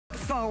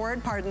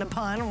straightforward, pardon the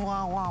pun,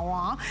 wah, wah,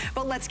 wah.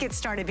 But let's get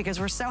started because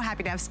we're so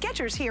happy to have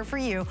Skechers here for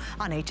you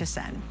on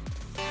HSN.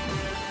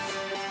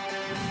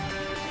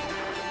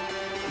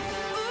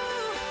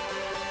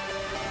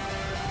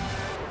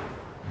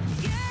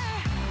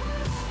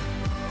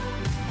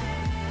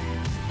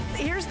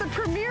 Here's the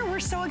premiere. We're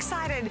so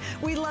excited.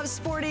 We love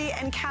sporty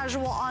and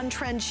casual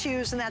on-trend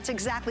shoes, and that's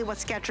exactly what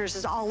Skechers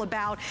is all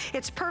about.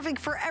 It's perfect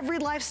for every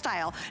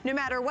lifestyle. No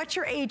matter what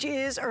your age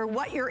is or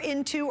what you're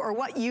into or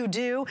what you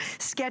do,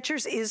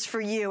 Skechers is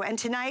for you. And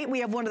tonight we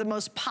have one of the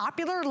most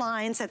popular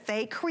lines that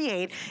they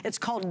create. It's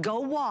called Go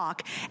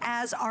Walk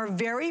as our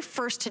very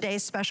first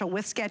today's special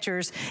with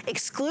Skechers,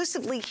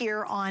 exclusively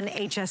here on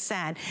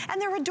HSN.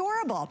 And they're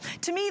adorable.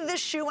 To me,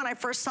 this shoe, when I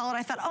first saw it,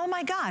 I thought, oh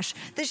my gosh,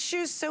 this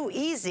shoe's so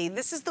easy.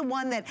 This is the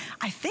one that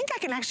I think I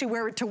can actually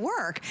wear it to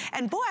work.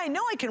 And boy, I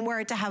know I can wear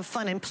it to have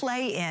fun and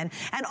play in.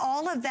 And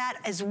all of that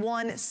is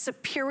one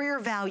superior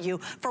value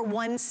for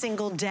one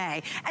single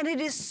day. And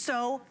it is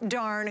so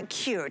darn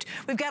cute.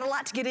 We've got a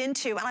lot to get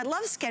into. And I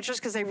love Skechers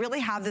because they really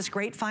have this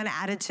great fun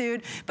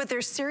attitude, but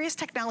there's serious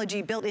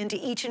technology built into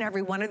each and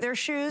every one of their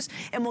shoes.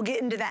 And we'll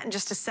get into that in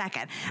just a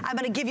second. I'm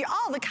gonna give you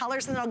all the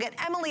colors and then I'll get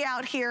Emily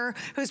out here,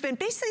 who's been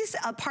basically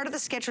a part of the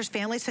Skechers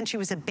family since she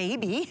was a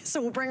baby.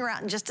 So we'll bring her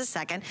out in just a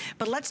second.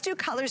 But let's do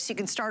colors so you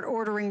can start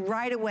ordering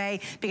right away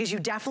because you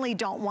definitely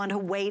don't want to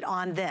wait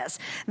on this.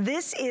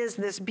 This is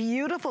this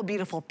beautiful,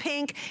 beautiful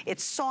pink.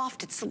 It's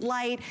soft, it's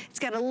light. It's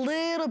got a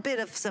little bit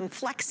of some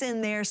flex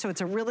in there, so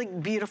it's a really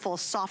beautiful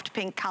soft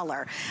pink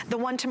color. The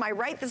one to my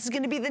right, this is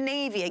gonna be the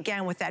navy,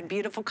 again, with that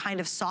beautiful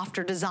kind of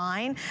softer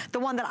design. The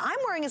one that I'm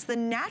wearing is the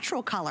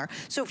natural color.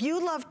 So if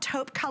you love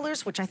taupe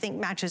colors, which I think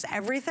matches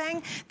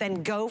everything,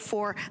 then go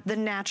for the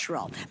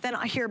natural. Then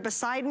here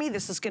beside me,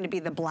 this is gonna be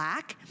the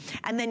black.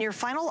 And then your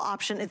final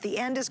option at the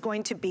end is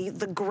going to be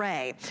the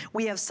gray.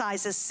 We have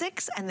sizes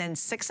 6 and then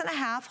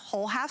 6.5,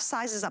 whole half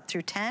sizes up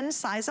through 10,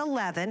 size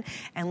 11.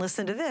 And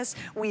listen to this,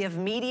 we have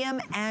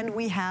medium and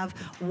we have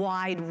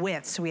wide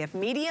width. So we have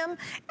medium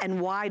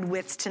and wide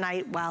widths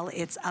tonight while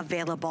it's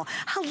available.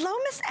 Hello,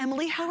 Miss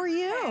Emily, how are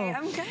you? Hey,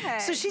 I'm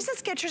good. So she's a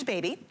Skechers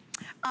baby.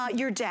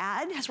 Your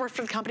dad has worked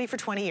for the company for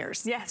 20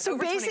 years. Yes, so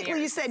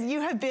basically you said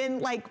you have been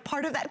like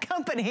part of that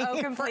company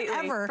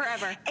forever.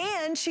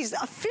 And she's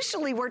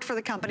officially worked for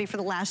the company for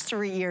the last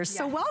 3 years. Yes.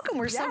 So welcome,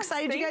 we're so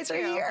excited you guys are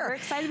here. We're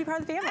excited to be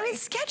part of the family. I mean,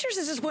 Skechers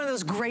is just one of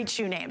those great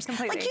shoe names.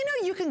 Completely. Like, you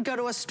know, you can go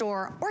to a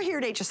store or here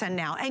at HSN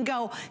now and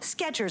go,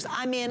 Skechers,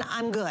 I'm in,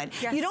 I'm good.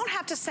 Yes. You don't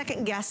have to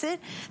second guess it.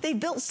 They've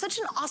built such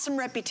an awesome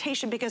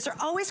reputation because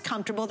they're always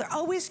comfortable, they're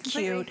always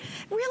cute.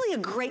 Really a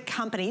great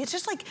company. It's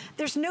just like,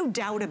 there's no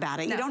doubt about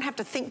it. No. You don't have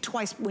to think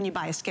twice when you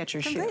buy a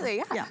Skechers shoe.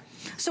 Completely, yeah.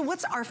 So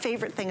what's our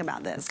favorite thing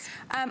about this?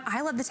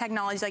 I love the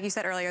technology, like you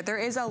said earlier. There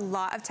is a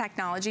lot of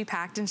technology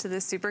packed into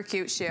this super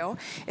cute shoe.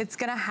 It's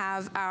gonna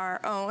have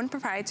our own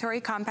proprietary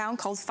compound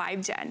called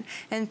 5Gen.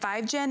 And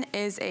 5Gen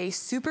is a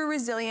super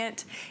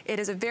resilient, it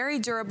is a very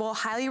durable,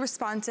 highly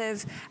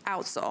responsive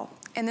outsole.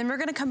 And then we're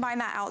gonna combine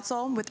that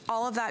outsole with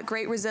all of that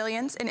great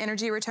resilience and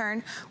energy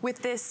return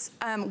with this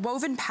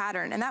woven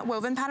pattern. And that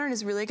woven pattern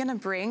is really gonna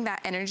bring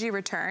that energy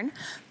return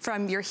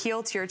from your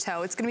heel to your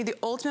toe. It's gonna be the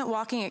ultimate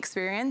walking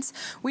experience.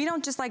 We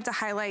don't just like to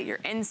highlight your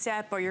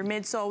instep or your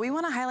midsole. We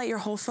wanna highlight your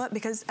whole foot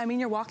because, I mean,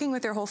 you're walking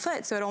with your whole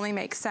foot, so it only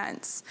makes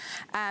sense.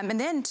 And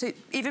then to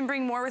even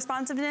bring more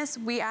responsiveness,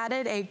 we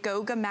added a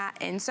Goga mat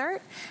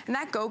insert. And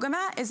that Goga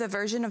mat is a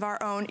version of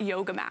our own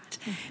yoga mat.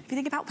 If you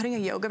think about putting a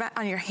yoga mat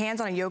on your hands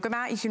on a yoga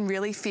mat, you can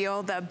really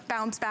feel the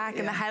bounce back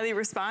and the highly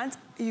response.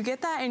 You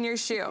get that in your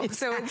shoe.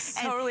 So it's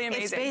totally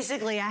amazing. It's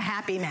basically a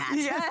happy mat.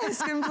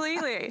 Yes,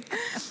 completely.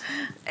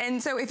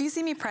 And so if you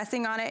see me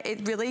pressing on it,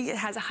 it really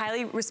has a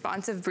highly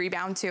responsive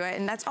rebound to it.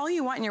 And that's all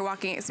you want in your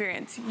walking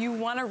experience. You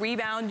want a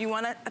rebound, you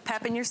want a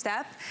pep in your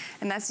step,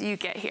 and that's what you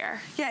get here.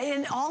 Yeah,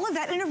 and all of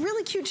that in a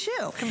really cute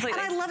shoe. Completely.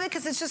 And I love it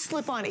because it's just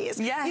slip-on ease.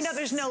 Yes. You know,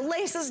 there's no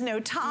laces, no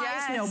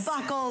ties, no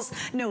buckles,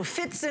 no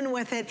fits in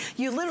with it.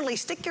 You literally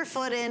stick your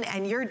foot in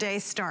and your day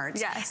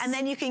starts. Yes. And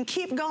then you can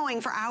keep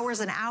going for hours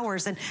and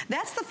hours. And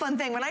that's the fun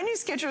thing. When I knew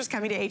Skechers was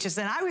coming to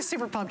HSN, I was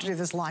super pumped to do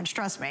this launch,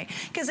 trust me.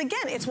 Because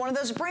again, it's one of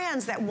those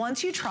brands that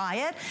once you try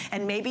it,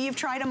 and maybe you've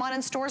tried them on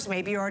in stores,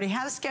 maybe you already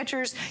have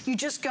Skechers, you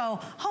just go,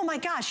 oh my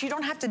gosh, you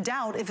don't have to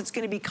doubt if it's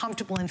gonna be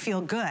comfortable and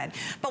feel good.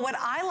 But what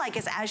I like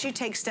is as you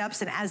take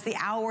steps and as the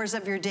hours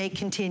of your day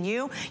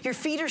continue, your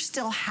feet are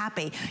still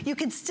happy. You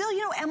can still,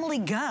 you know, Emily,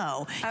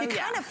 go. You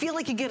kind of feel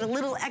like you get a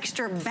little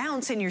extra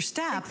bounce in your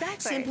step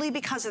simply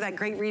because of that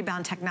great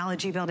rebound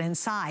technology built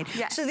inside.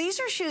 Yes. So these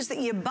are shoes that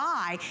you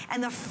buy,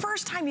 and the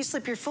first time you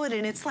slip your foot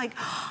in, it's like,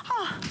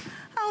 oh,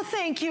 Oh,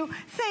 thank you.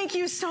 Thank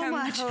you so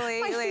much.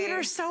 My feet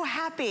are so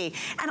happy.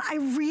 And I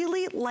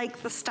really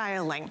like the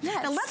styling.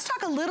 Yes. Now let's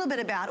talk a little bit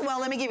about, well,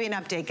 let me give you an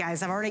update,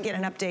 guys. I've already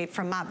getting an update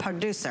from my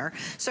producer.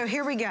 So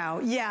here we go.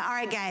 Yeah, all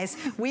right, guys.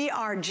 We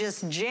are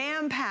just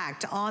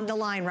jam-packed on the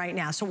line right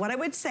now. So what I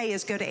would say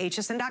is go to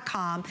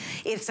hsn.com.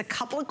 It's a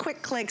couple of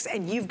quick clicks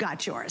and you've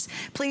got yours.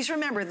 Please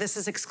remember, this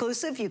is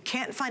exclusive. You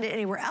can't find it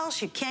anywhere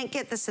else. You can't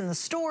get this in the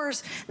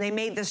stores. They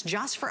made this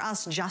just for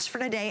us, just for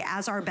today,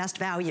 as our best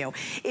value.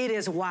 It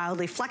is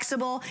wildly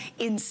flexible,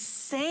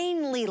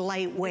 insanely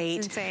lightweight,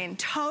 it's insane.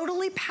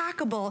 Totally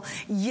packable,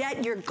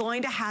 yet you're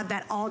going to have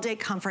that all-day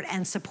comfort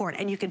and support.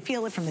 And you can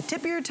feel it from the tip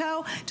of your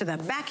toe to the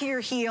back of your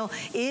heel.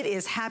 It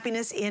is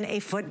happiness in a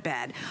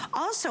footbed.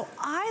 Also,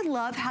 I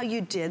love how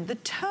you did the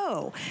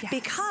toe,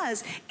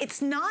 because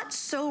it's not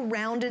so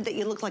rounded that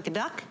you look like a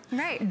duck,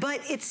 right? But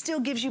it still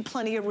gives you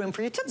plenty of room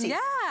for your tootsies.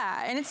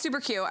 Yeah, and it's super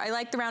cute. I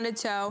like the rounded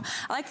toe.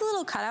 I like the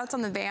little cutouts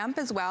on the vamp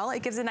as well.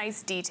 It gives a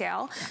nice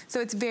detail, so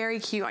it's very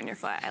cute on your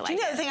foot. I like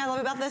it. The other thing I love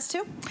about this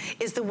too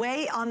is the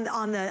way on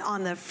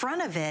the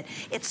front of it,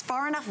 it's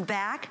far enough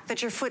back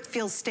that your foot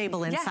feels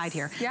stable inside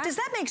here. Yeah. Does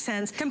that make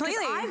sense?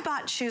 Completely. I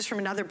bought shoes from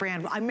another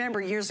brand, I remember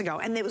years ago,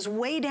 and it was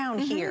way down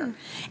here,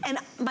 and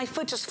my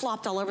foot just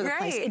flopped all over the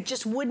place. It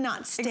just would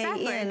not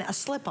stay in a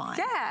slip-on.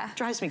 Yeah.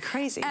 Drives me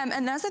crazy.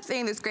 Another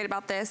thing that's great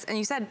about this, and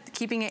you said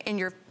keeping it in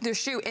your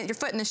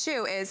foot in the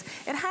shoe, is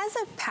it has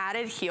a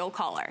padded heel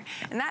collar.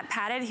 And that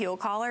padded heel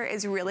collar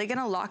is really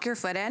gonna lock your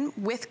foot in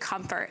with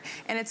comfort.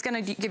 And it's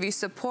gonna give you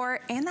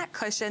support and that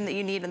cushion that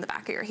you need in the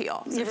back of your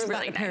heel. So you ever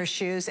buy a pair of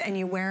shoes and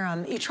you wear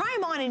them, you try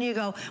them on and you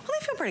go, well,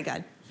 they feel pretty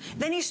good.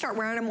 Then you start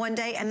wearing them one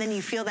day and then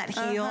you feel that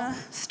heel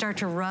start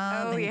to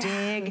rub and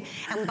dig.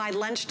 And by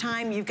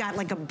lunchtime, you've got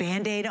like a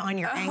Band-Aid on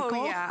your ankle.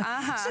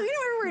 So you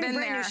know, every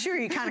brand new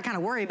shoe, you kind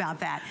of worry about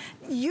that.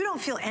 You don't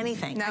feel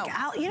anything. No.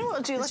 Like, you know what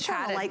we'll do? Let's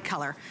try a light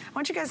color. I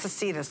want you guys to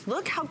see this.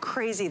 Look how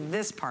crazy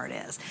this part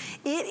is.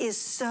 It is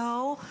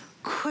so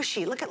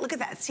cushy. Look at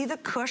that. See the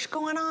cush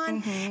going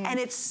on? And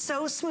it's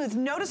so smooth.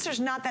 Notice there's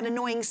not that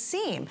annoying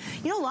seam.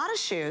 You know, a lot of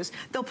shoes,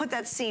 they'll put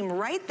that seam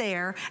right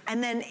there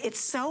and then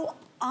it's so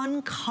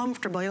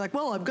uncomfortable. You're like,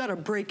 well, I've got to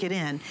break it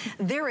in.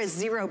 There is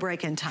zero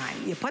break-in time.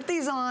 You put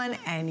these on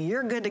and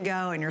you're good to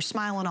go and you're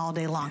smiling all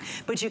day long.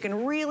 But you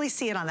can really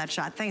see it on that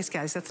shot. Thanks,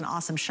 guys. That's an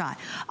awesome shot.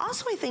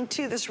 Also, I think,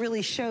 too, this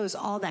really shows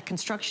all that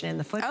construction in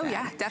the footbed. Oh,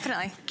 yeah,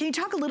 definitely. Can you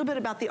talk a little bit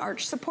about the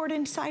arch support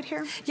inside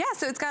here? Yeah,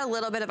 so it's got a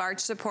little bit of arch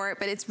support,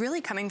 but it's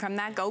really coming from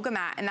that Goga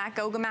mat, and that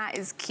Goga mat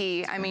is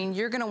key. I mean,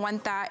 you're going to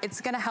want that. It's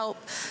going to help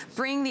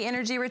bring the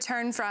energy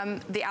return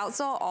from the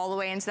outsole all the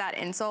way into that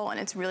insole, and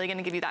it's really going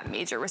to give you that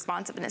major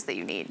responsiveness that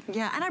you need.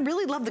 Yeah, and I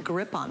really love the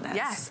grip on this.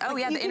 Yes. Oh,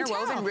 yeah, the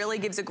interwoven really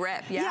gives a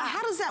grip. Yeah. Yeah,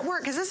 how does that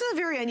work? Because this is a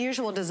very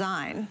unusual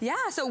design. Yeah,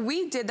 so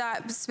we did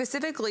that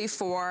specifically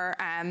for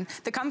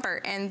the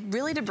comfort and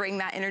really to bring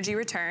that energy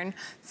return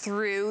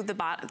through the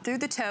bottom, through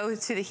the toe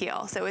to the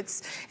heel. So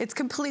it's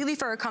completely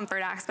for a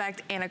comfort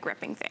aspect and a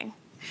gripping thing.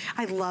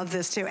 I love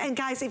this too. And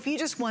guys, if you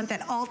just want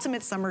that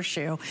ultimate summer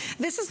shoe,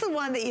 this is the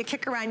one that you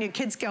kick around, your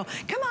kids go,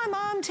 come on,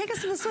 Mom, take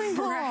us to the swimming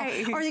pool.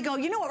 Or you go,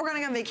 you know what, we're gonna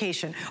go on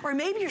vacation. Or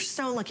maybe you're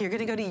so lucky, you're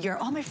gonna go to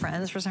Europe. All my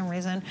friends, for some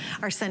reason,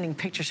 are sending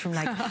pictures from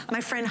like,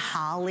 my friend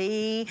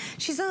Holly,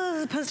 she's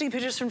posting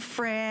pictures from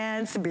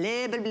France,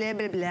 blah, blah, blah,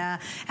 blah, blah.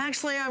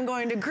 Actually, I'm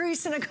going to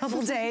Greece in a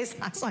couple days,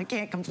 so I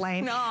can't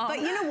complain. No. But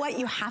you know what,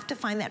 you have to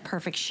find that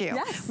perfect shoe.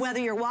 Yes. Whether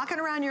you're walking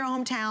around your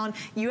hometown,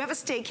 you have a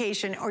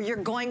staycation, or you're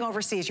going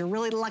overseas, you're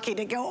really lucky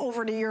to go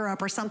over to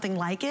Europe or something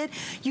like it.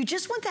 You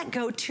just want that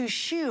go-to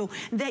shoe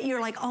that you're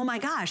like, oh my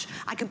gosh,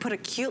 I can put a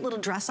cute little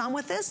dress on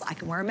with this. I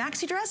can wear a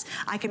maxi dress.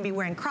 I can be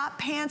wearing crop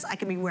pants. I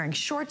can be wearing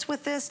shorts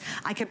with this.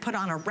 I could put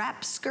on a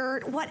wrap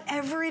skirt,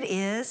 whatever it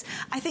is.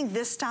 I think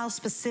this style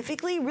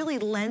specifically really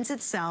lends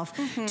itself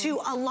to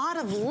a lot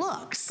of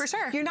looks. For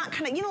sure. You're not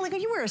kind of, you know, like when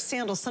you wear a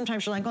sandal,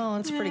 sometimes you're like, oh,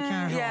 it's pretty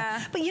casual.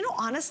 Yeah. But you know,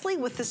 honestly,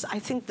 with this, I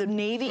think the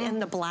navy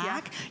and the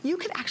black, you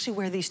could actually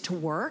wear these to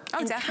work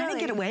and kind of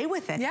get away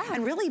with it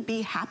and really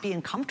be happy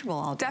and comfortable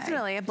all day.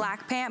 Definitely, a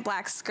black pant,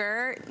 black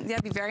skirt,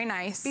 that'd be very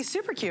nice. Be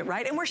super cute,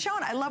 right? And we're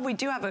showing, I love, we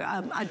do have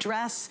a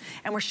dress,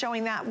 and we're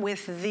showing that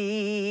with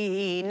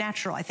the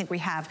natural, I think we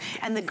have,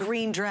 and the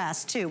green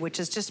dress too, which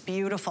is just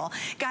beautiful.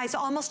 Guys,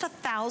 almost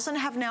 1,000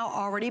 have now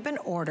already been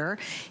ordered.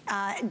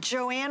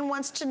 Joanne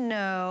wants to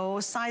know,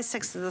 size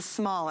 6 is the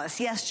smallest.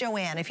 Yes,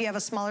 Joanne, if you have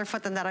a smaller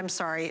foot than that, I'm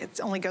sorry,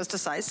 it only goes to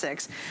size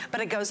 6, but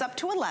it goes up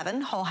to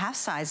 11, whole half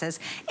sizes,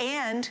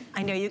 and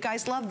I know you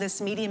guys love this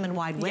medium and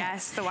wide width.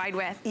 Yes, the wide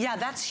width. Yeah,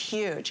 that's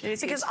huge.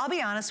 Because I'll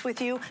be honest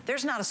with you,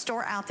 there's not a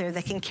store out there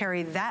that can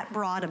carry that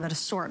broad of an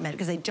assortment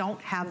because they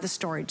don't have the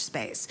storage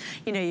space.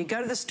 You know, you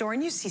go to the store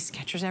and you see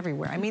Skechers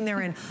everywhere. I mean,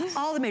 they're in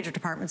all the major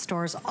department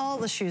stores, all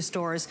the shoe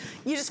stores.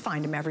 You just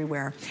find them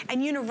everywhere.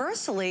 And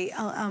universally,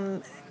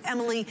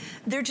 Emily,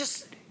 they're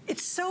just,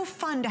 it's so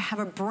fun to have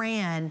a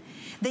brand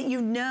that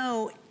you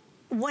know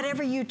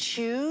whatever you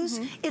choose,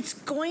 it's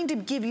going to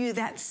give you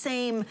that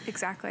same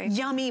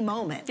yummy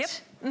moment. Yep.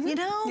 You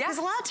know, because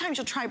a lot of times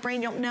you'll try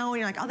brand you don't know, and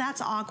you're like, oh,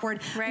 that's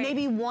awkward. Right.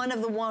 Maybe one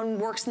of the one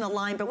works in the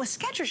line, but with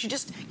Skechers,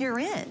 you're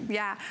in.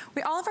 Yeah,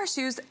 all of our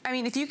shoes, I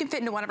mean, if you can fit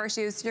into one of our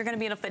shoes, you're gonna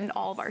be able to fit in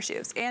all of our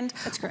shoes. And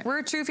that's great. We're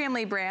a true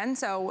family brand,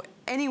 so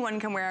anyone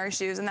can wear our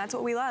shoes, and that's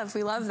what we love.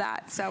 We love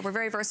that, so we're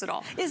very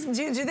versatile.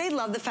 Do they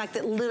love the fact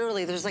that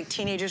literally there's like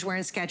teenagers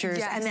wearing Skechers,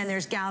 and then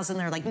there's gals in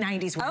their like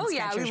 90s wearing Skechers, Oh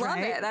yeah, we love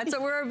it. That's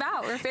what we're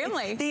about. We're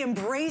family. They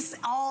embrace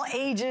all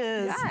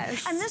ages.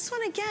 Yes. And this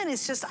one, again,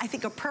 is just, I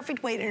think, a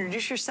perfect way to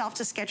introduce yourself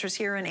to Skechers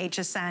here in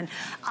HSN.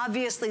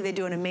 Obviously, they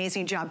do an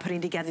amazing job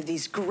putting together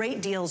these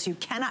great deals you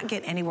cannot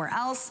get anywhere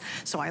else,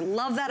 so I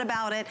love that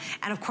about it.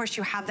 And of course,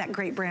 you have that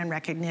great brand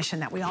recognition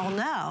that we all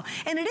know.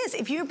 And it is,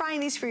 if you're buying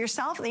these for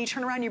yourself, and then you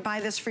turn around, you buy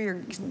this for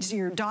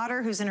your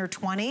daughter who's in her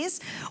 20s,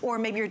 or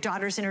maybe your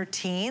daughter's in her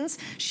teens,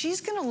 she's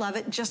gonna love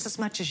it just as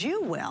much as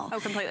you will. Oh,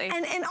 completely.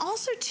 And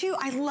also, too,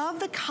 I love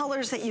the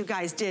colors that you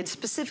guys did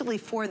specifically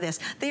for this.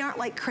 They aren't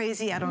like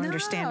crazy, I don't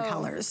understand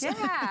colors.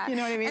 Yeah. You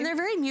know what I mean? And they're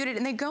very muted,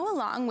 and they go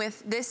along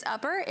with this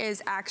upper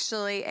is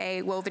actually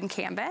a woven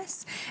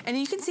canvas. And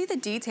you can see the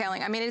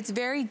detailing. I mean, it's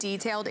very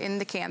detailed in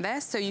the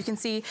canvas, so you can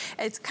see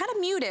it's kind of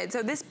muted.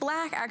 So this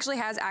black actually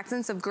has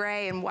accents of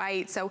gray and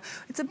white, so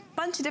it's a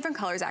bunch of different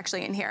colors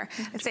actually in here.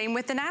 Same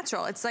with the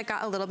natural. It's like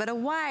got a little bit of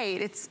white.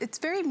 It's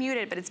very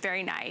muted, but it's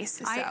very nice.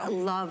 So. I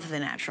love the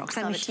natural,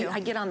 because I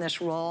get on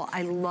this roll.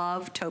 I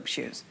love taupe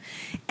shoes.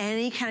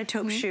 Any kind of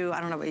taupe shoe,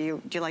 I don't know about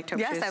you, do you like taupe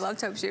shoes? Yes, I love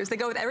taupe shoes. They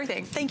go with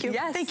everything. Thank you.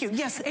 Yes. Thank you.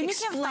 Yes. And you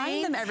can't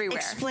find them everywhere.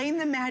 Explain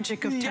the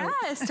magic of taupe.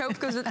 Yes, taupe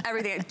goes with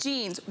everything.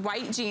 Jeans,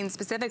 white jeans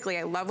specifically.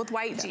 I love with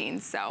white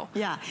jeans, so.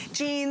 Yeah,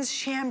 jeans,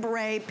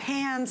 chambray,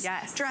 pants,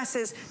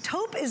 dresses.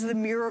 Taupe is the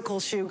miracle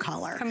shoe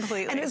color.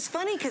 Completely. And it was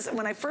funny, because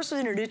when I first was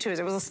introduced to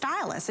it was a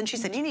stylist, and she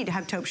said, you need to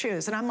have taupe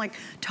shoes. And I'm like,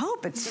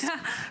 taupe, it's just,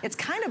 it's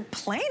kind of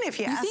plain if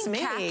you ask me.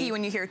 You think khaki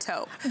when you hear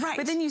taupe. Right.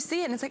 But then you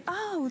see it and it's like,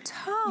 oh,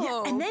 taupe.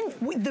 Yeah, and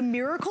then the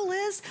miracle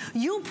is,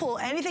 you'll pull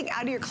anything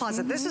out of your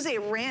closet. This is a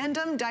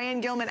random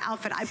Diane Gilman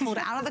outfit I pulled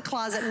out of the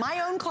closet,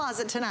 my own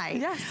closet tonight.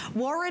 Yes.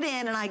 Wore it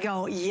in, and I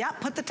go, yep,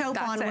 put the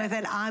taupe on with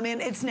it. I'm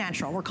in. It's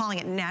natural. We're calling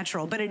it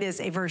natural, but it is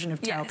a version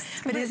of taupe.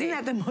 Yes, but isn't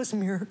that the most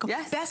miracle?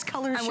 Yes. Best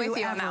color I'm shoe with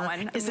you ever on that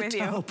one. is a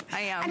taupe.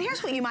 I am. And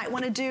here's what you might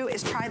want to do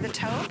is try the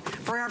taupe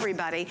for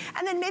everybody,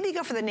 and then maybe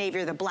go for the navy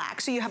or the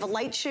black. So you have a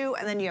light shoe,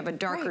 and then you have a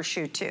darker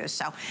shoe too.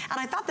 So, and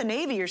I thought the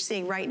navy you're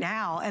seeing right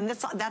now, and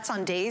that's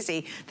on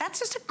Daisy, that's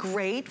just a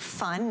great,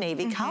 fun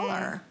navy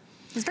color.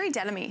 It's very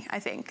denim-y, I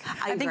think.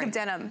 I think of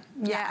denim.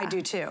 Yeah, I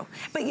do too.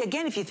 But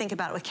again, if you think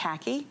about it with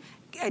khaki,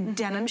 a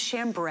denim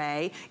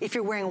chambray. If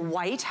you're wearing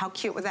white, how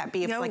cute would that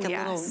be? If like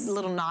a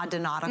little nod to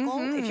nautical,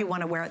 if you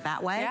want to wear it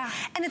that way. Yeah.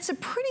 And it's a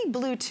pretty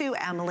blue too,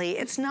 Emily.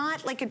 It's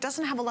not like, it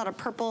doesn't have a lot of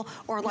purple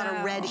or a lot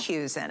of red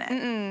hues in it.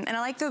 And I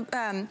like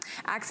the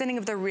accenting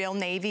of the real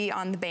navy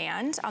on the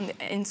band, on the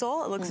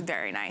insole. It looks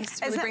very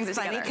nice. It really brings it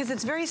together. Because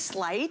it's very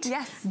slight,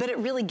 but it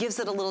really gives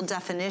it a little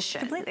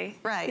definition. Completely.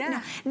 Right.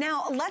 Yeah.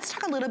 Now, let's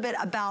talk a little bit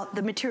about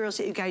the materials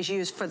that you guys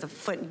use for the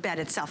footbed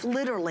itself.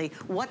 Literally,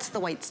 what's the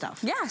white stuff?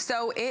 Yeah,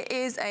 so it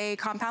is a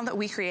compound that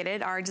we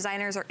created. Our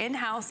designers are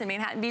in-house in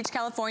Manhattan Beach,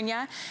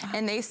 California,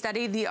 and they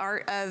study the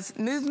art of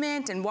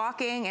movement and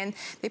walking, and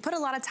they put a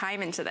lot of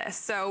time into this.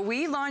 So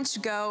we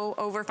launched Go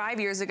over 5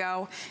 years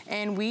ago,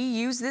 and we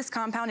use this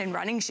compound in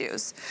running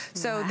shoes.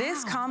 So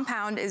this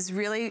compound is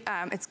really,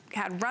 it's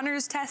had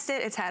runners test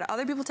it, it's had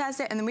other people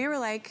test it, and then we were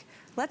like,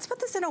 let's put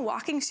this in a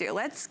walking shoe.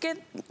 Let's get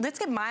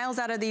miles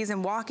out of these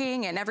in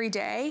walking and every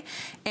day.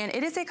 And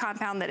it is a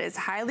compound that is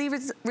highly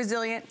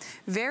resilient,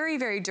 very,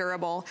 very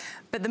durable.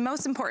 But the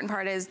most important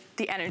part is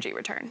the energy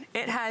return.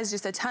 It has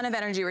just a ton of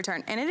energy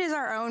return. And it is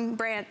our own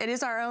brand. It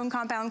is our own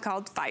compound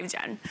called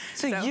 5Gen.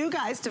 So you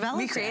guys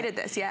developed it. We created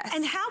this, yes.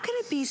 And how can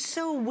it be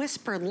so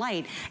whisper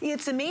light?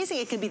 It's amazing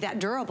it can be that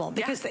durable,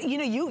 because you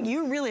know,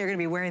 you really are gonna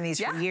be wearing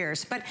these for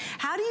years. But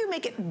how do you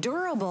make it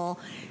durable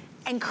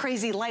and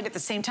crazy light at the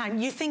same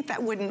time? You think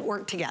that wouldn't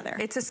work together?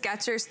 It's a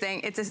Skechers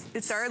thing.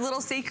 It's our little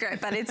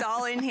secret, but it's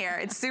all in here.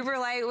 It's super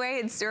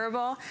lightweight, it's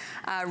durable.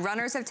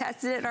 Runners have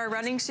tested it in our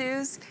running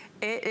shoes.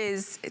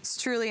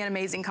 It's truly an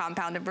amazing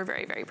compound, and we're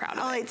very, very proud of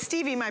it. All right,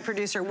 Stevie, my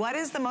producer, what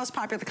is the most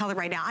popular color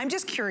right now? I'm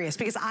just curious,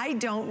 because I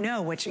don't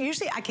know which.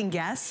 Usually I can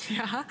guess.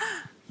 Yeah.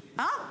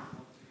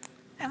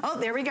 Oh,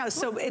 there we go.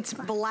 So it's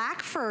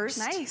black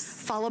first,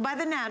 followed by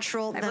the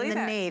natural, then the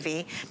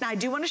navy. Now I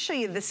do want to show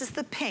you, this is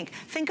the pink.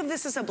 Think of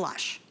this as a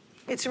blush.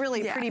 It's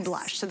really a pretty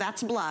blush, so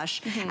that's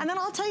blush. And then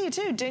I'll tell you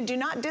too, do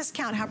not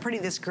discount how pretty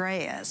this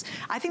gray is.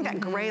 I think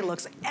that gray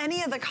looks,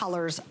 any of the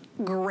colors,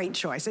 great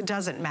choice, it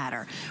doesn't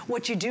matter.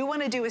 What you do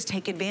want to do is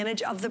take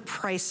advantage of the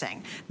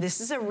pricing. This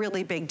is a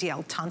really big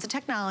deal. Tons of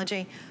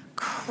technology,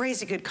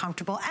 crazy good,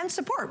 comfortable, and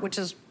support, which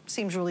is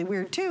seems really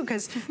weird too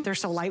because they're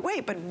so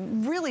lightweight, but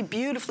really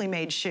beautifully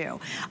made shoe.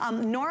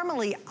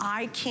 Normally,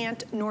 I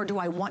can't, nor do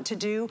I want to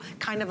do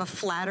kind of a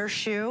flatter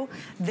shoe.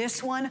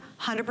 This one,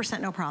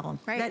 100% no problem.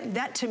 Right.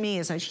 That to me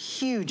is a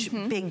huge,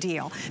 big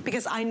deal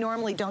because I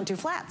normally don't do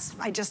flats.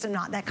 I just am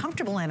not that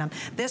comfortable in them.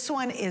 This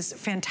one is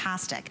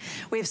fantastic.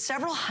 We have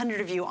several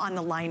hundred of you on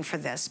the line for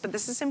this, but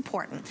this is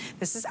important.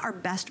 This is our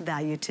best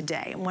value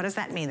today. And what does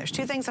that mean? There's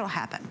two things that'll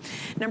happen.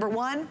 Number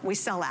one, we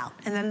sell out,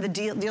 and then the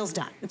deal's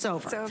done. It's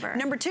over. It's over.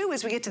 Number two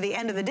is we get to the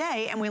end of the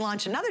day and we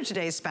launch another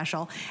today's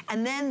special,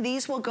 and then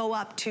these will go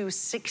up to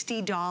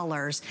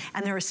 $60,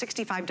 and they're a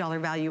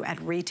 $65 value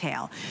at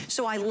retail.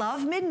 So I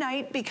love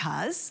midnight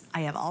because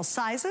I have all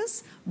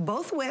sizes,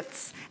 both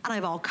widths, and I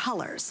have all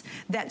colors.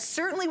 That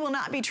certainly will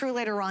not be true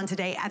later on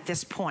today at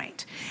this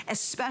point,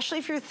 especially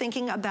if you're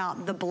thinking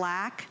about the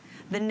black,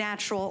 the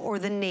natural, or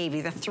the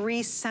navy. The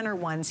three center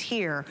ones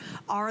here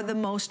are the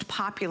most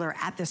popular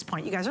at this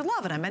point. You guys are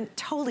loving them, and it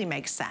totally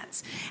makes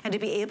sense. And to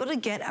be able to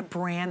get a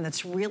brand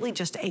that's really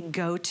just a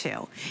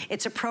go-to.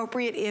 It's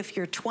appropriate if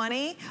you're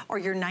 20 or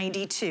you're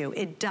 92.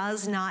 It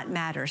does not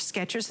matter.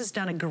 Skechers has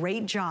done a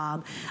great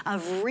job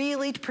of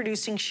really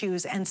producing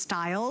shoes and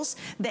styles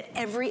that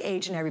every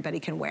age and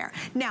everybody can wear.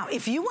 Now,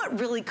 if you want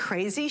really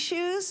crazy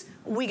shoes,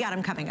 we got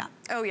them coming up.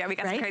 Oh yeah, we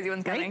got some crazy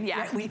ones coming.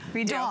 Yeah, we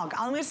do. Dog,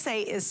 all I'm gonna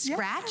say is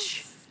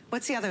scratch. Yes.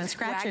 What's the other one?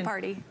 Scratch. Wag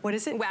Party. What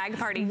is it? Wag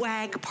Party.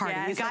 Wag Party.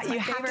 Yes, you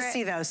have to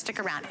see those. Stick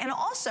around. And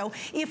also,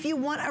 if you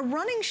want a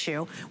running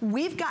shoe,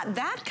 we've got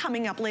that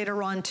coming up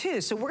later on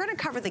too. So we're going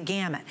to cover the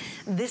gamut.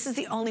 This is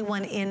the only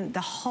one in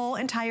the whole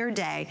entire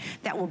day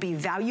that will be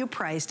value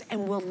priced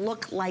and will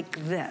look like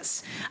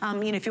this. You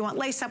know, if you want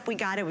lace up, we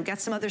got it. We've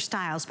got some other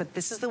styles, but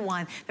this is the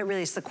one that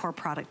really is the core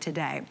product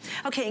today.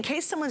 Okay, in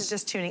case someone's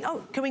just tuning.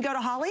 Oh, can we go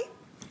to Holly?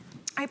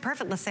 All right,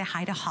 perfect. Let's say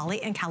hi to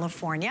Holly in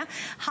California.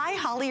 Hi,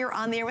 Holly. You're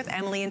on there with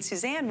Emily and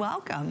Suzanne.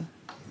 Welcome.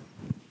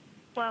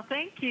 Well,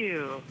 thank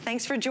you.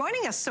 Thanks for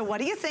joining us. So what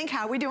do you think?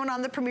 How are we doing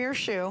on the Premier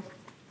shoe?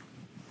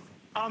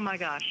 Oh, my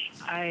gosh.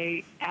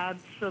 I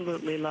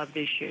absolutely love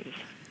these shoes.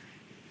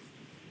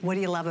 What do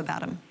you love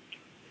about them?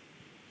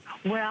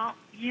 Well,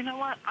 you know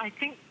what? I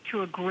think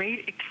to a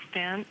great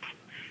extent,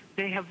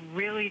 they have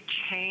really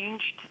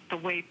changed the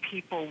way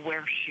people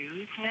wear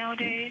shoes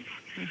nowadays.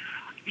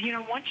 You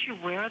know, once you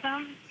wear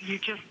them, you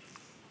just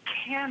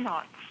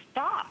cannot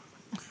stop.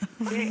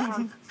 They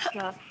are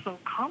just so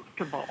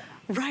comfortable.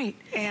 Right.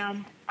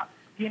 And,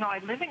 you know, I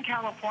live in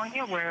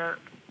California where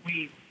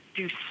we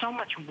do so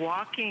much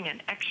walking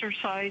and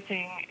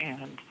exercising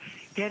and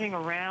getting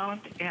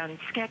around, and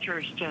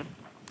Skechers just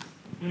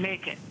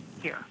make it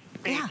here.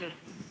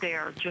 They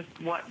are just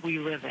what we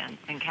live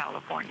in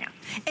California.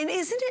 And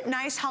isn't it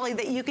nice, Holly,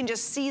 that you can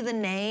just see the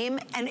name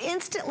and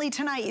instantly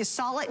tonight you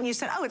saw it and you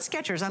said, oh, it's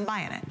Skechers, I'm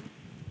buying it.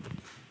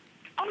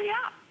 Oh,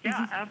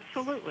 yeah,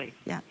 absolutely.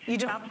 Yeah, you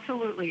don't.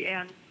 Absolutely,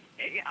 and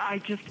I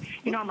just,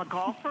 you know, I'm a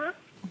golfer.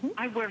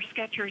 I wear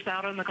Skechers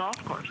out on the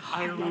golf course.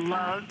 I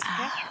love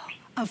Skechers.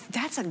 Oh,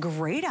 that's a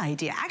great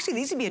idea. Actually,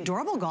 these would be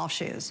adorable golf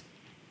shoes.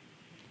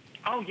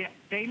 Oh, yeah,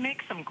 they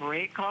make some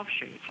great golf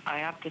shoes, I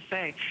have to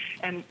say.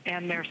 And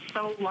they're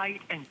so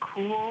light and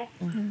cool.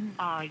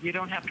 You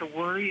don't have to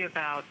worry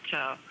about,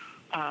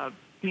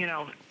 you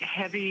know,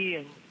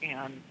 heavy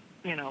and,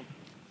 you know,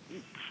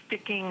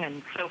 sticking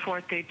and so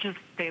forth.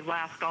 They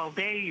last all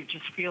day. You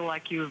just feel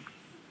like you're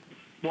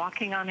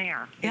walking on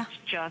air. Yeah.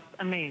 It's just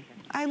amazing.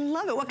 I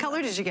love it. What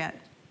color did you get?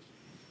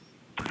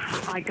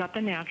 I got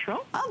the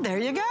natural. Oh, there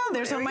you go.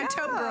 There's one of my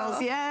taupe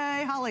girls.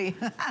 Yay, Holly.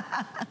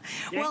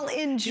 Well,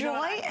 enjoy.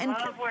 You know,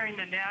 I love wearing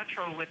the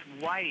natural with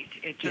white.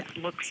 It just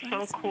looks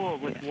so cool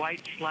with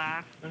white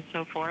slacks and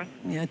so forth.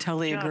 Yeah,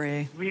 totally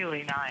agree.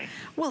 Really nice.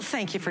 Well,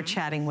 thank you for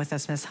chatting with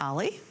us, Miss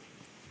Holly.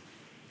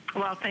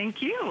 Well,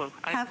 thank you.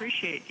 I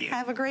appreciate you.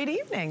 Have a great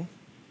evening.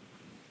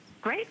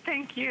 Great,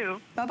 thank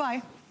you.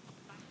 Bye-bye.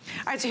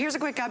 All right, so here's a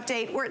quick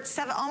update. We're at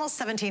almost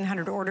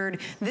 1,700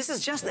 ordered. This is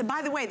just,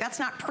 by the way, that's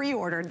not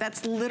pre-ordered.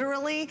 That's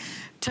literally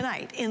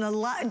tonight. In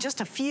just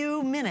a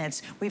few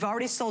minutes, we've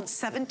already sold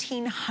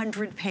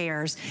 1,700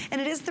 pairs. And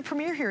it is the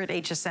premiere here at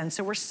HSN.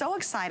 So we're so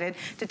excited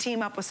to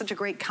team up with such a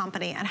great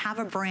company and have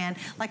a brand,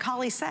 like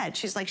Holly said.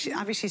 She's like,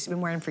 obviously she's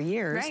been wearing for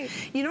years. Right.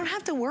 You don't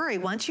have to worry.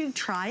 Once you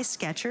try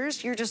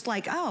Skechers, you're just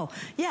like, oh,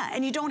 yeah.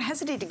 And you don't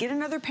hesitate to get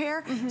another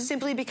pair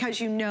simply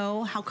because you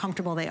know how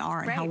comfortable they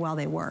are and how well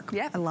they work.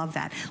 Yep. I love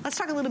that. Let's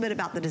talk a little bit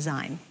about the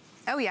design.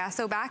 Oh yeah,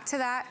 so back to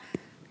that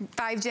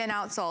 5-gen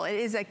outsole. It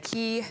is a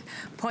key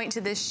point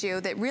to this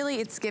shoe that really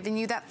it's giving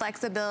you that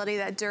flexibility,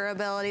 that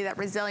durability, that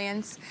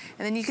resilience.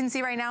 And then you can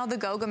see right now the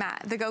Goga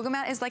mat. The Goga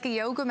mat is like a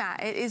yoga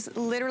mat. It is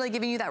literally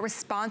giving you that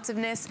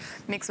responsiveness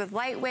mixed with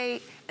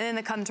lightweight and then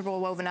the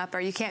comfortable woven upper.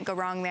 You can't go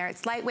wrong there.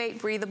 It's lightweight,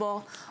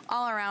 breathable,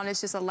 all around.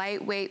 It's just a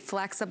lightweight,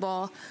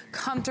 flexible,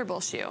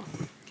 comfortable shoe.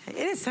 It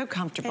is so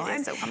comfortable. It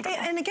is so comfortable.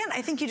 And again,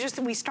 I think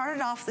we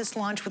started off this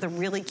launch with a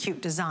really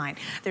cute design.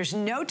 There's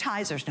no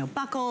ties, there's no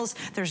buckles,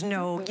 there's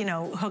no, you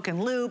know, hook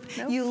and loop.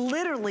 Nope. You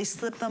literally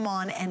slip them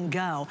on and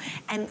go.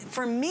 And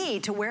for me,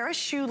 to wear a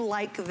shoe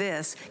like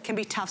this can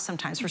be tough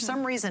sometimes. For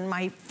some reason,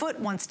 my foot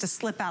wants to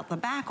slip out the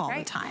back all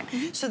the time.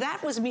 So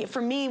that was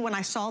for me, when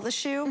I saw the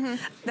shoe,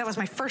 that was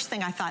my first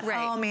thing I thought,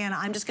 oh man,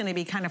 I'm just gonna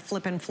be kind of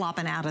flipping,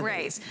 flopping out of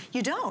these.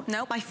 You don't.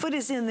 Nope. My foot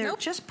is in there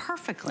just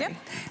perfectly. Yep.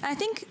 And I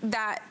think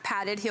that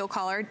padded heel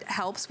collar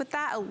helps with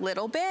that a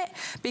little bit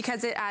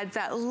because it adds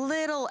that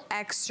little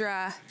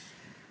extra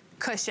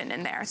cushion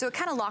in there. So it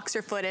kind of locks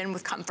your foot in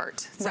with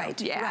comfort. So,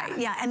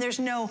 Yeah, and there's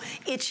no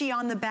itchy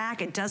on the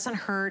back. It doesn't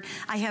hurt.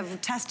 I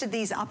have tested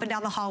these up and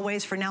down the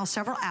hallways for now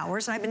several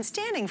hours, and I've been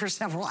standing for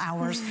several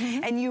hours,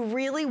 and you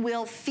really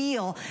will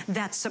feel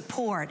that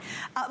support.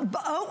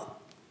 Oh,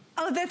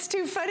 that's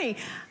too funny.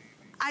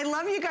 I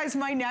love you guys,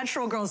 my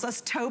natural girls,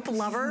 us taupe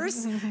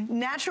lovers.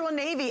 Natural and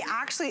navy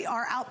actually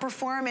are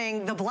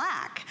outperforming the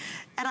black.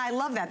 And I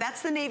love that.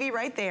 That's the navy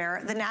right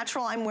there. The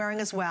natural I'm wearing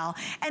as well.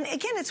 And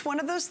again, it's one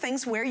of those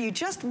things where you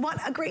just want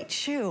a great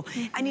shoe.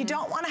 And you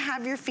don't want to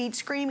have your feet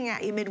screaming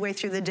at you midway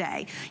through the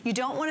day. You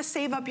don't want to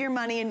save up your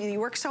money and you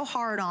work so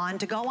hard on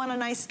to go on a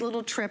nice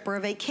little trip or a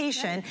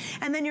vacation.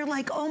 And then you're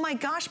like, oh my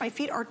gosh, my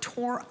feet are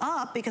tore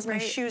up because my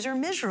shoes are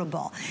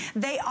miserable.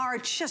 They are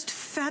just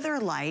feather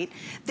light.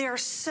 They're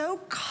so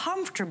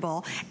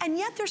comfortable. And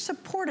yet they're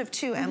supportive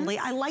too, Emily.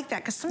 I like that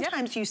because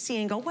sometimes you see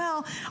and go,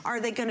 well,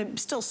 are they going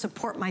to still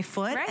support my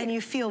foot? And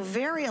you feel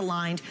very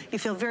aligned. You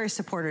feel very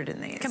supported in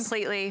these.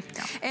 Completely.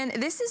 And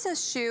this is a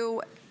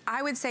shoe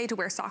I would say to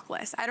wear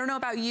sockless. I don't know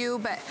about you,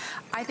 but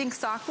I think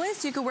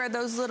sockless, you could wear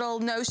those little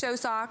no-show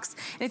socks.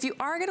 And if you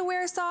are gonna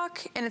wear a sock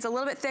and it's a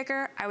little bit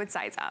thicker, I would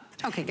size up.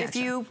 Okay, gotcha. If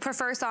you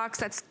prefer socks,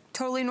 that's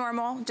totally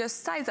normal,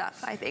 just size up,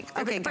 I think,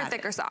 for a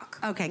thicker sock.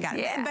 Okay, got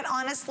it. Yeah. But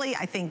honestly,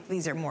 I think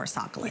these are more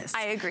sockless.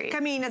 I agree. I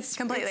mean, it's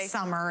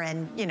summer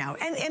and, you know,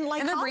 and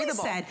like Holly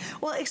said,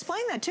 well,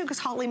 explain that too, because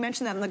Holly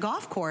mentioned that on the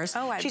golf course.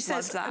 Oh, she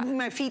says,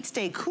 my feet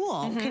stay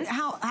cool.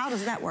 How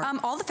does that work?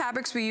 All the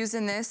fabrics we use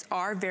in this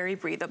are very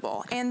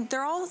breathable, and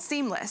they're all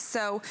seamless.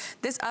 So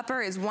this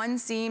upper is one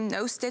seam,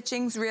 no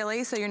stitchings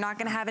really, so you're not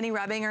gonna have any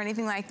rubbing or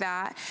anything like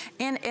that.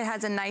 And it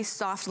has a nice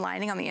soft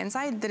lining on the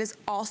inside that is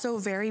also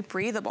very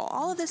breathable.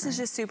 All of this is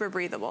just super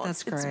breathable.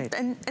 That's great.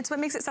 And it's what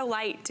makes it so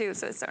light too,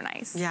 so it's so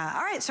nice. Yeah,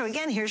 all right, so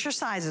again, here's your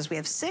sizes. We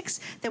have 6,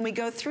 then we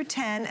go through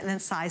 10, and then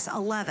size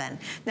 11.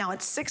 Now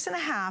it's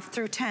 6.5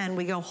 through 10,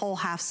 we go whole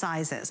half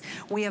sizes.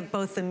 We have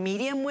both the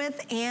medium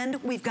width and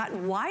we've got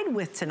wide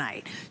width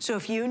tonight. So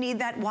if you need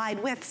that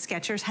wide width,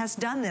 Skechers has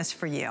done this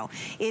for you.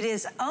 It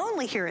is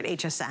only here at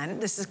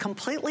HSN. This is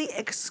completely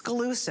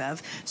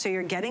exclusive, so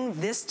you're getting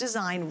this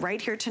design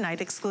right here tonight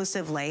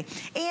exclusively,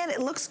 and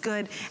it looks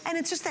good, and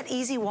it's just that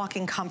easy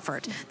walking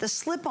comfort. The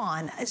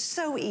slip-on is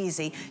so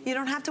easy. You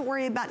don't have to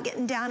worry about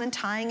getting down and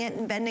tying it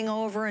and bending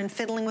over and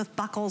fiddling with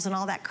buckles and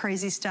all that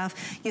crazy stuff.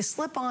 You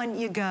slip on,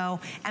 you go,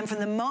 and from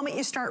the moment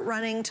you start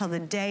running till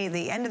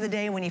the end of the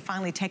day when you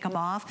finally take them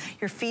off,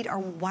 your feet are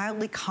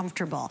wildly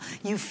comfortable.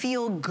 You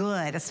feel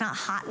good. It's not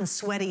hot and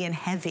sweaty and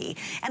heavy.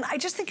 And I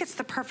just think it's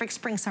the perfect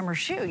spring summer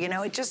shoe. You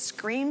know, it just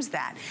screams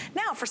that.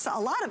 Now, for a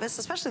lot of us,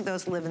 especially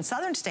those who live in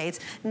southern states,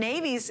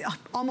 navy's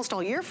almost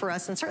all year for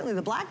us, and certainly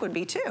the black would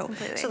be too.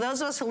 Completely. So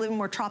those of us who live in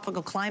more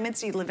tropical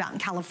climates, you live out in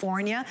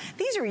California,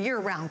 these are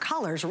year-round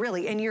colors,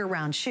 really, and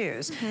year-round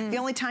shoes. The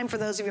only time for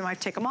those of you who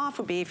might take them off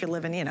would be if you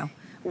live in, you know,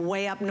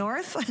 way up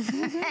north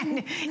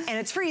and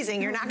it's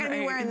freezing. You're not gonna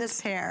be wearing this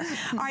pair.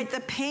 All right, the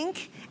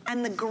pink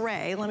and the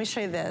gray, let me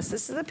show you this.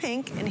 This is the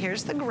pink and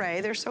here's the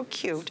gray. They're so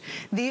cute.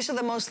 These are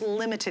the most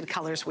limited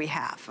colors we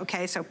have,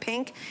 okay? So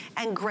pink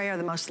and gray are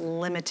the most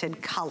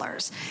limited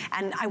colors.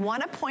 And I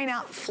wanna point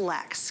out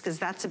flex, because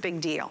that's a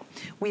big deal.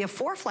 We have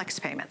 4 flex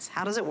payments.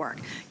 How does it work?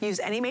 Use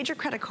any major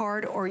credit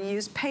card or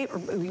use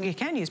you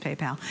can use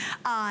PayPal,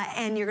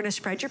 and you're gonna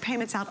spread your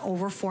payments out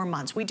over 4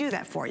 months. We do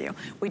that for you.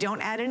 We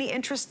don't add any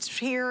interest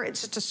here.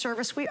 It's just a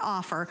service we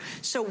offer.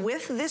 So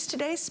with this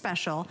today's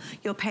special,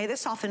 you'll pay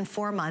this off in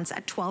 4 months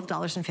at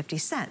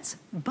 $12.50.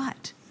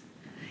 But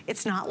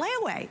it's not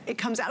layaway. It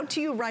comes out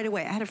to you right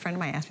away. I had a friend of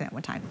mine ask me that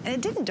one time, and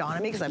it didn't dawn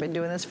on me because I've been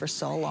doing this for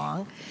so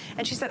long.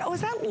 And she said, oh, is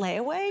that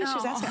layaway? She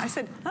was asking. I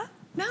said, huh?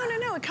 No,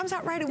 it comes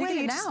out right away. You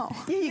get it now.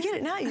 Yeah, you get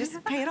it now. You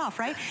just pay it off,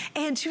 right?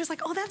 And she was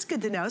like, oh, that's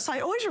good to know. So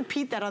I always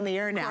repeat that on the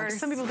air now, because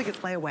some people think it's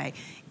layaway.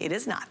 It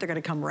is not. They're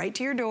gonna come right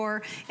to your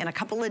door in a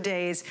couple of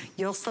days.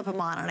 You'll slip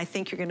them on, and I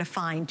think you're gonna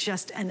find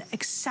just an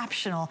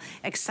exceptional,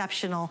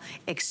 exceptional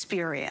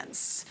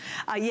experience.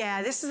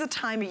 Yeah, this is a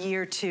time of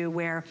year, too,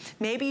 where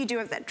maybe you do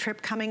have that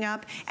trip coming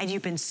up, and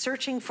you've been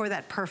searching for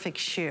that perfect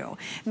shoe.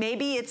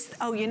 Maybe it's,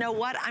 oh, you know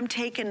what? I'm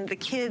taking the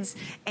kids,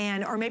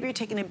 or maybe you're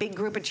taking a big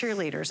group of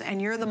cheerleaders, and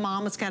you're the mom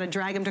mom that's got to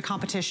drag him to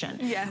competition.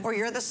 Yes. Or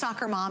you're the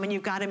soccer mom and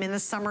you've got him in the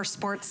summer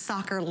sports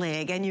soccer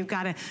league and you've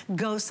got to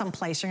go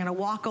someplace. You're going to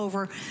walk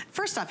over.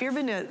 First off, you ever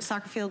been to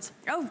soccer fields?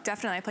 Oh,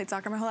 definitely. I played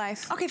soccer my whole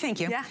life. Okay,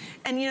 thank you. Yeah.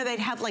 And you know, they'd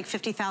have like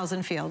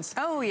 50,000 fields.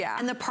 Oh, yeah.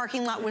 And the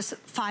parking lot was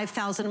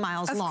 5,000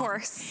 miles long. Of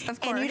course.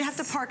 And you'd have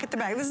to park at the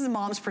back. This is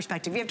mom's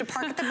perspective. You have to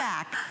park at the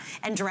back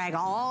and drag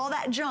all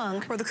that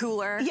junk. Or the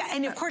cooler. Yeah,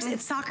 and of course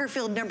it's soccer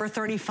field number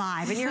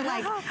 35. And you're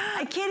like,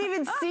 I can't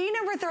even see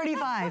number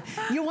 35.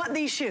 You want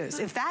these shoes.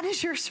 If that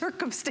is your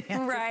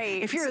circumstance.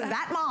 Right. If you're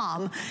that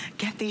mom,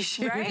 get these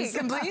shoes. Right,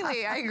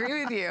 completely. I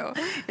agree with you.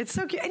 It's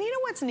so cute. And you know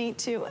what's neat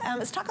too?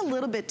 Let's talk a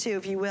little bit too,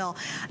 if you will,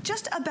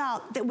 just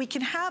about that we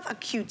can have a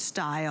cute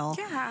style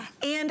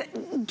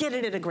and get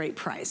it at a great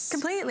price.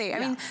 Completely. I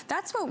mean,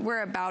 that's what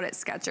we're about at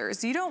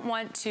Skechers. You don't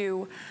want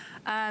to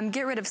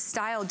get rid of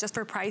style just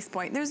for price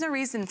point. There's no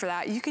reason for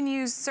that. You can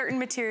use certain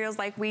materials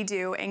like we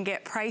do and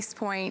get price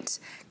point,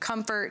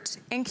 comfort,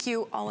 and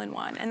cute all in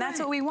one. And that's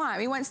what we want.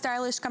 We want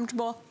stylish,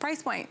 comfortable,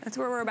 price point. That's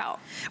what we're about.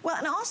 Well,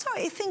 and also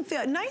I think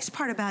the nice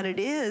part about it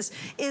is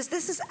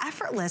this is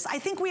effortless. I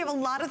think we have a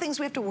lot of things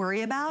we have to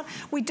worry about.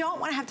 We don't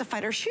want to have to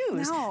fight our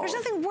shoes. No. There's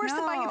nothing worse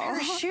than buying a pair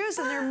of shoes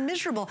and they're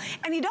miserable.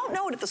 And you don't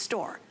know it at the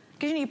store.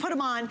 Because you put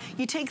them on,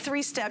 you take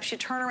 3 steps, you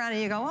turn around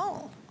and you go,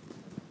 oh,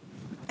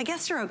 I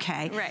guess they're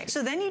okay. Right.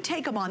 So then you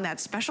take them on that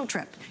special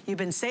trip. You've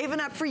been saving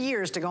up for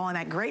years to go on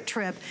that great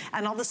trip,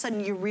 and all of a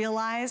sudden you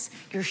realize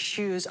your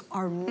shoes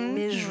are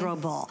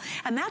miserable.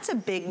 And that's a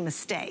big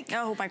mistake.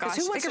 Oh my gosh.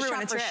 Who wants to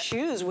shop for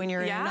shoes when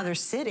you're in another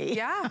city?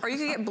 Yeah, or you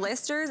could get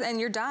blisters and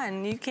you're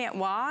done. You can't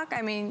walk.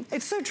 I mean.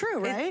 It's so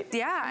true, right?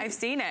 Yeah, I've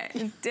seen it.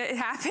 It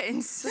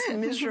happens. It's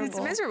miserable. It's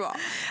miserable.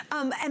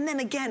 And then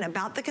again,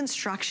 about the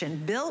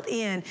construction, built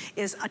in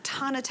is a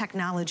ton of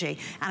technology.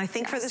 And I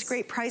think for this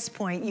great price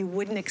point, you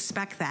wouldn't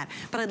expect that.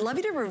 But I'd love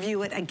you to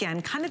review it again,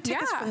 kind of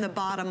take us from the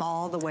bottom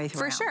all the way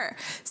through. For sure.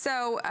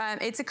 So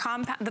it's a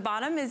compound, the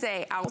bottom is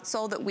a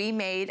outsole that we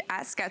made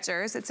at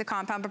Skechers. It's a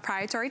compound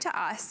proprietary to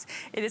us.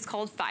 It is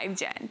called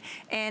 5Gen.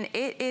 And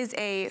it is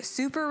a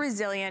super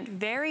resilient,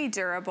 very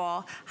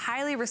durable,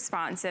 highly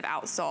responsive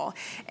outsole.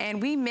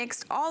 And we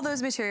mixed all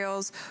those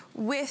materials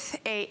with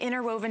a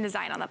interwoven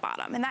design on the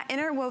bottom. And that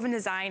interwoven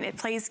design, it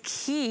plays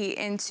key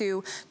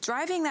into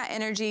driving that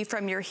energy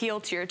from your heel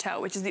to your toe,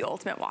 which is the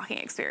ultimate walking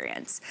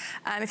experience.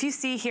 If you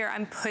see here,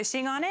 I'm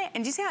pushing on it,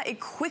 and you see how it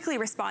quickly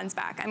responds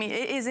back. I mean,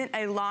 it isn't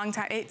a long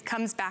time. It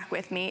comes back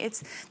with me.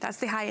 That's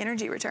the high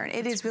energy return.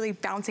 It is really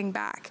bouncing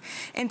back.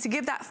 And to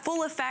give that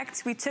full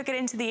effect, we took it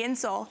into the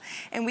insole,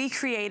 and we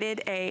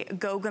created a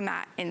Goga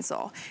mat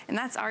insole. And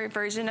that's our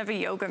version of a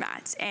yoga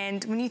mat.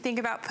 And when you think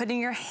about putting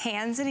your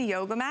hands in a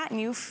yoga mat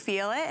and you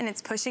feel it, and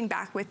it's pushing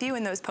back with you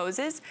in those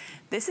poses,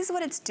 this is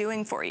what it's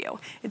doing for you.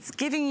 It's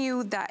giving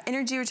you that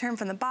energy return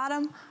from the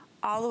bottom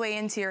all the way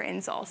into your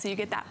insole, so you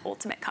get that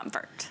ultimate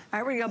comfort. All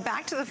right, we're gonna go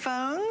back to the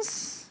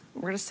phones.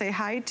 We're gonna say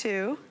hi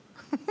to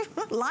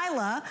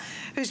Lila,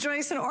 who's joining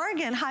us in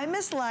Oregon. Hi,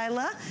 Miss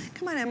Lila.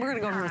 Come on in, we're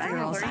gonna go over with your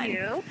How are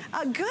you?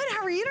 Good,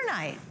 how are you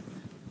tonight?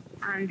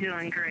 I'm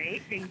doing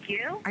great, thank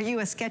you. Are you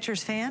a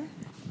Skechers fan?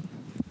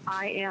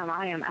 I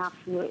am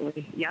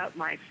absolutely. Yep,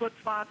 my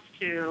flip-flops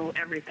to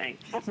everything.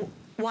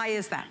 Why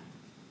is that?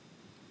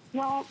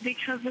 Well,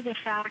 because of the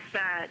fact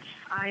that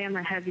I am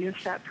a heavier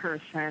set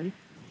person,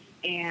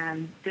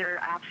 and they're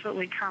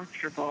absolutely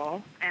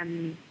comfortable,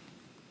 and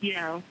you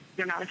know,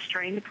 they're not a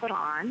strain to put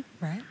on.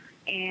 Right.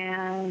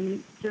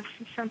 And just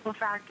the simple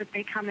fact that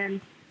they come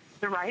in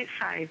the right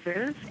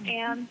sizes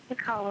and the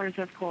colors,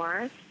 of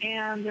course,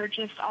 and they're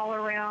just all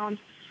around,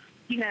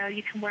 you know,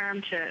 you can wear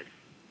them to,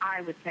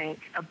 I would think,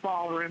 a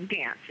ballroom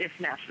dance if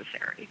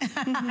necessary.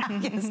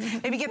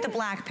 Yes. Maybe get the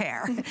black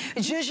pair.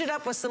 Zhuzh it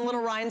up with some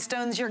little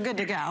rhinestones, you're good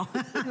to go.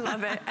 I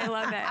love it, I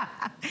love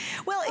it.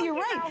 Well, you're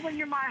right. Know, when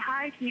you're my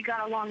height and you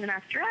got a long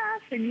enough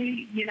dress and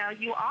you know,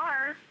 you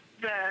are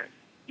the,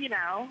 you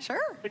know,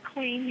 the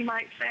queen, you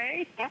might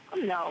say.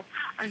 No,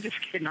 I'm just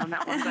kidding on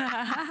that one.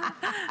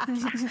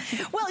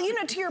 Well, you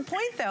know, to your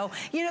point, though,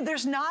 you know,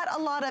 there's not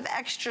a lot of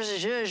extra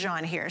zhuzh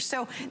on here.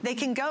 So they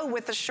can go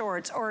with the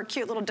shorts or a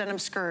cute little denim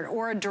skirt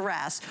or a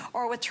dress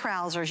or with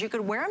trousers. You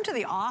could wear them to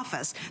the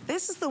office.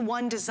 This is the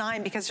one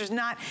design because there's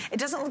not, it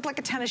doesn't look like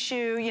a tennis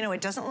shoe, you know,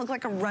 it doesn't look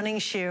like a running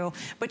shoe,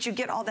 but you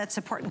get all that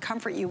support and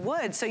comfort you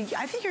would. So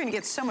I think you're gonna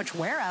get so much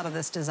wear out of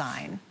this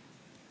design.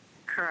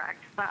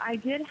 Correct. But I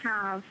did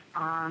have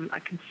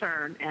a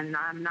concern, and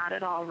I'm not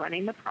at all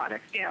running the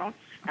product down,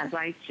 as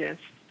I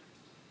just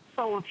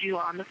sold you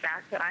on the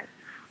fact that I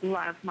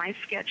love my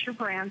Skechers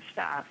brand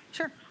stuff.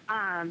 Sure.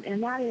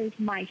 And that is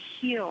my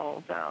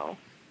heel, though.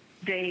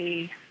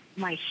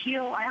 My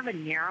heel, I have a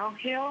narrow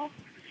heel,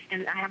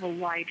 and I have a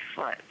wide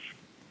foot.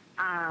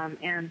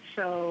 And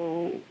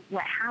so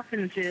what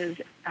happens is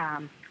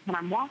when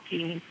I'm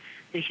walking,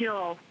 the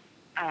heel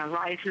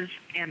rises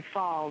and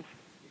falls,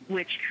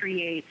 which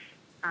creates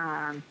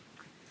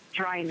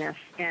dryness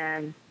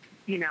and,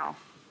 you know,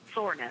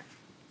 soreness.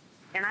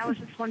 And I was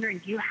just wondering,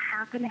 do you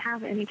happen to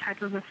have any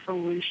type of a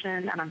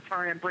solution? And I'm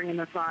sorry I'm bringing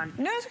this on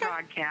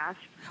broadcast.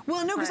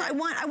 Well, no, because I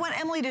want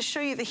Emily to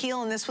show you the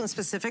heel in this one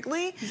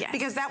specifically,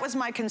 because that was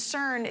my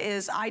concern.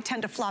 Is I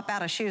tend to flop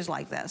out of shoes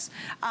like this,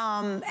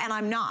 and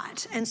I'm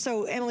not. And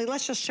so, Emily,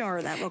 let's just show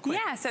her that real quick.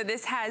 Yeah, so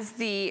this has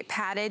the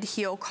padded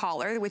heel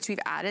collar, which we've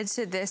added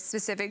to this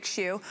specific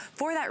shoe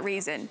for that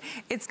reason.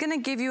 It's going to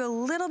give you a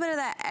little bit of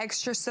that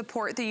extra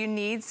support that you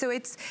need. So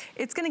it's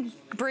going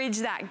to bridge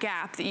that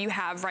gap that you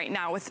have right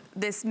now with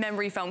this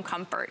memory foam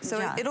comfort.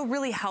 So it'll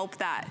really help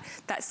that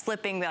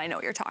slipping that I know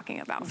what you're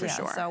talking about for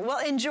sure. So,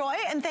 well, enjoy.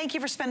 And thank you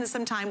for spending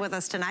some time with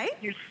us tonight.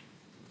 You're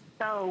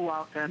so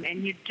welcome.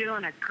 And you're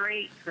doing a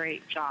great,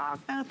 great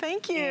job. Oh,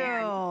 thank you.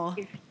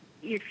 And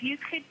if you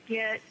could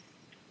get,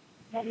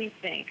 let me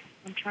think.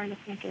 I'm trying to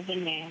think of the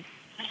name.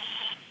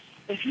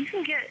 If you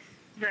can get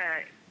the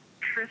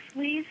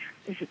Chrisleys,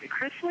 is it the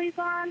Chrisleys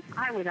on?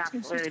 I would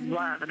absolutely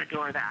love and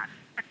adore that.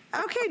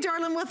 Okay,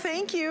 darling, well,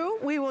 thank you.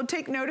 We will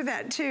take note of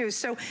that, too.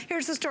 So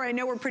here's the story. I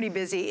know we're pretty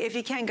busy. If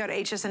you can, go to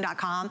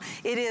hsn.com.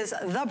 It is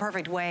the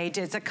perfect way.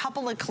 It's a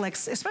couple of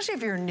clicks, especially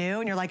if you're new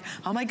and you're like,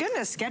 oh, my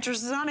goodness,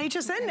 Skechers is on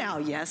HSN now.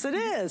 Yes, it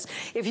is.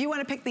 If you want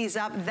to pick these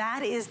up,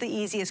 that is the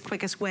easiest,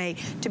 quickest way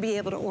to be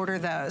able to order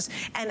those.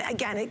 And,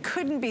 again, it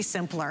couldn't be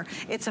simpler.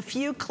 It's a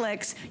few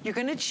clicks. You're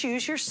going to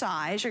choose your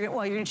size. You're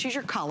going to choose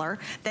your color.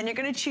 Then you're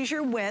going to choose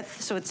your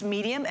width, so it's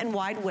medium and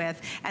wide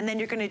width. And then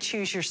you're going to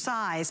choose your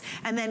size.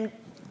 And then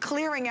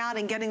clearing out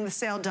and getting the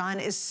sale done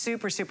is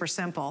super, super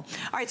simple.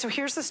 All right, so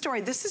here's the story.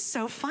 This is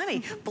so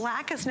funny.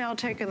 Black has now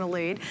taken the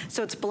lead.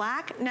 So it's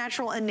black,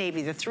 natural, and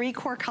navy. The three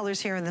core colors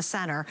here in the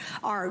center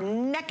are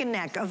neck and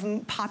neck of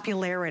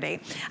popularity.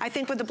 I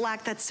think with the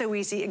black, that's so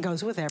easy. It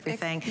goes with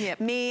everything.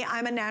 Me,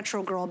 I'm a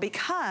natural girl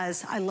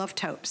because I love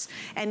taupes.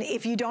 And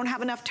if you don't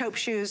have enough taupe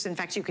shoes, in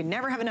fact, you can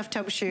never have enough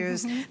taupe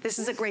shoes, this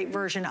is a great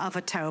version of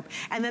a taupe.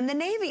 And then the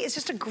navy is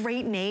just a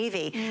great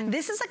navy.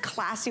 This is a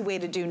classy way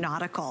to do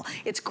nautical.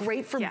 It's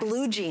great for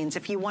blue jeans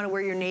if you want to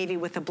wear your navy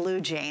with a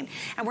blue jean.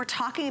 And we're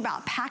talking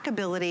about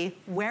packability,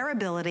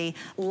 wearability,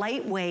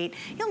 lightweight.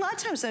 You know, a lot of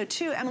times though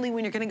too, Emily,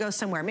 when you're going to go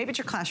somewhere, maybe it's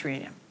your class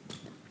reunion,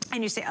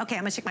 and you say, okay,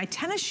 I'm gonna take my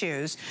tennis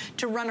shoes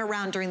to run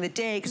around during the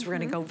day because we're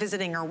gonna go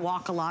visiting or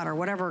walk a lot or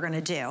whatever we're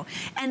gonna do.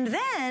 And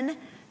then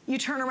you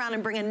turn around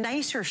and bring a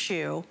nicer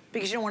shoe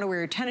because you don't want to wear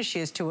your tennis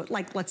shoes to,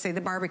 like, let's say the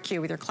barbecue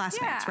with your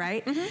classmates,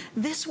 right?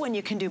 This one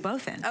you can do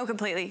both in. Oh,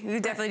 completely. You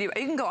definitely do.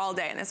 You can go all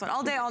day in this one.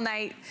 All day, all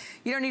night.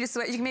 You don't need to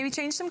switch. You can maybe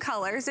change some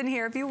colors in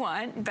here if you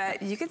want,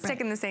 but you can stick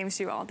in the same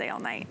shoe all day,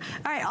 all night.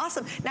 All right,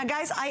 awesome. Now,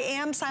 guys, I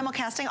am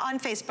simulcasting on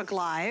Facebook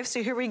Live,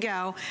 so here we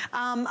go.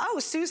 Oh,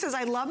 Sue says,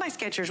 I love my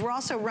Skechers. We're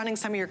also running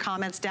some of your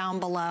comments down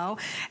below.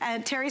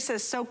 And Terry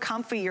says, so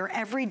comfy, your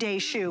everyday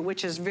shoe,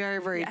 which is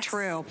very, very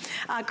true.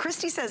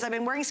 Christy says, I've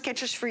been wearing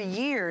Skechers for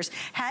years.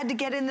 Had to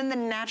get in the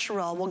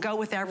natural. Will go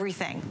with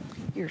everything.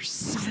 You're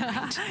so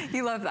right.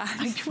 You love that.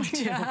 I do.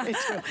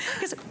 It's true.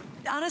 Because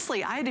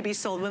honestly, I had to be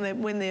sold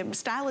when the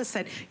stylist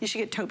said you should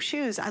get taupe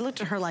shoes. I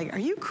looked at her like, are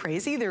you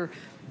crazy? They're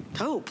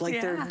taupe.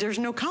 Like there's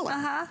no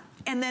color.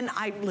 And then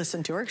I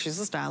listened to her, she's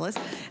a stylist,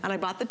 and I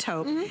bought the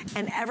taupe,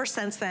 and ever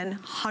since then,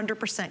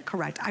 100%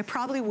 correct. I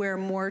probably wear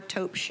more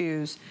taupe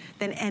shoes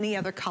than any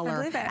other color. I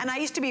believe it. And I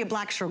used to be a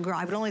black shoe girl.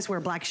 I would always wear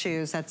black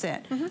shoes, that's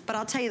it. But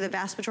I'll tell you, the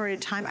vast majority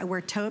of the time, I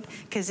wear taupe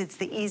because it's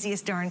the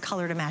easiest darn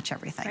color to match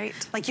everything.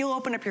 Right. Like, you'll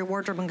open up your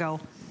wardrobe and go,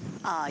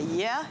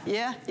 yeah,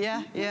 and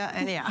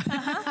yeah.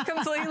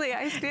 Completely,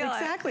 I feel it.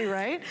 Exactly,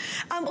 right?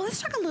 Well,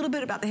 let's talk a little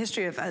bit about the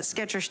history of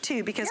Skechers,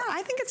 too, because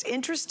I think it's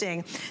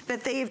interesting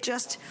that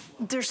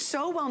they're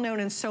so well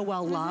known and so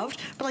well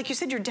loved. But like you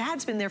said, your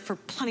dad's been there for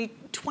 20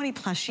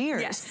 plus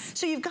years.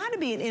 So you've got to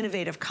be an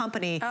innovative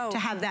company to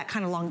have that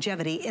kind of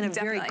longevity in a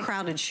very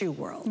crowded shoe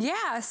world.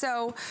 Yeah,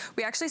 so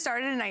we actually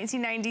started in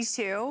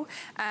 1992.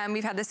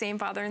 We've had the same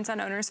father and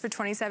son owners for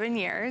 27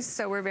 years.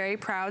 So we're very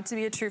proud to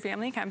be a true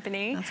family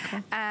company. That's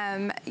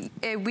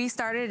cool. We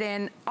started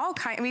in all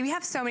kinds, I mean, we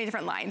have so many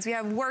different lines. We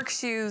have work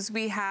shoes,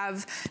 we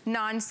have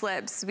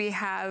non-slips, we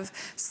have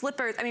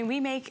slippers. I mean, we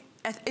make,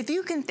 if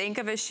you can think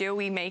of a shoe,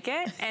 we make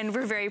it, and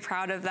we're very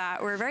proud of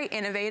that. We're very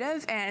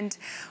innovative, and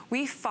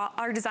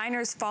our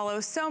designers follow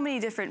so many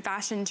different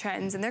fashion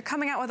trends, and they're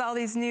coming out with all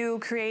these new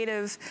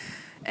creative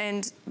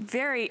and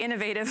very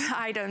innovative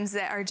items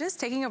that are just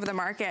taking over the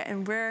market,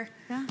 and we're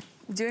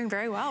doing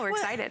very well. We're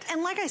excited.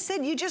 And like I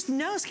said, you just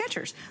know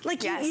Skechers.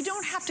 Like you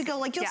don't have to go,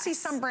 like you'll see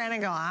some brand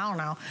and go, I don't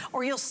know.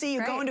 Or you'll see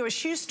you go into a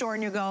shoe store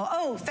and you go,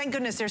 oh, thank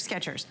goodness there's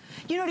Skechers.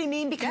 You know what I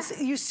mean?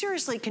 Because you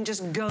seriously can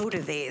just go to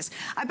these.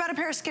 I bought a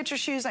pair of Skechers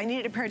shoes. I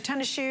needed a pair of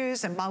tennis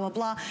shoes and blah, blah,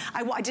 blah.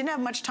 I didn't have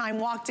much time,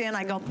 walked in.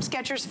 I go,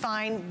 Skechers,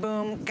 fine,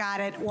 boom,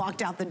 got it,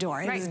 walked out the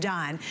door. It was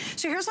done.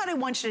 So here's what I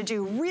want you to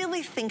do.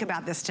 Really think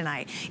about this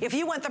tonight. If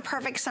you want the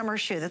perfect summer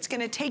shoe that's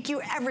gonna take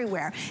you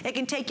everywhere, it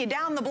can take you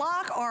down the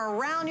block or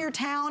around your town.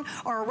 town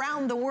or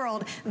around the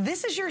world,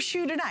 this is your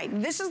shoe tonight.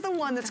 This is the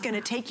one that's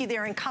gonna take you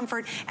there in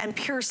comfort and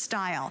pure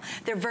style.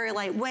 They're very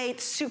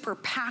lightweight, super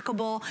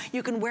packable.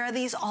 You can wear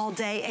these all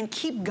day and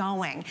keep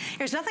going.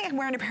 There's nothing like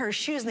wearing a pair of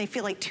shoes and they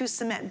feel like 2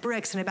 cement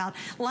bricks, and about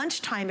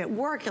lunchtime at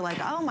work, you're like,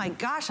 oh my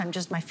gosh,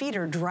 my feet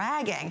are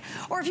dragging.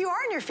 Or if you are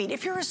on your feet,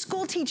 if you're a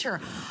school teacher,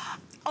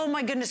 oh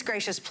my goodness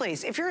gracious,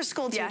 please. If you're a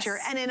school teacher,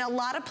 and in a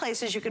lot of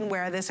places you can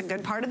wear this a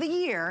good part of the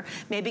year,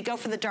 maybe go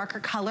for the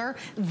darker color,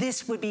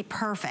 this would be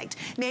perfect.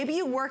 Maybe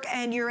you work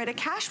and you're at a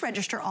cash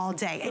register all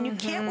day and you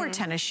can't wear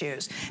tennis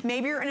shoes.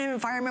 Maybe you're in an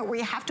environment where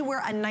you have to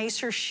wear a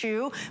nicer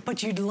shoe,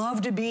 but you'd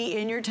love to be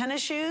in your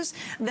tennis shoes,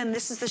 then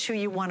this is the shoe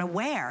you wanna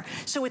wear.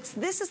 So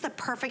this is the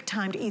perfect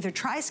time to either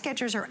try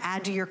Skechers or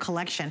add to your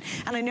collection.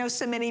 And I know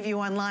so many of you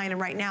online and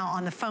right now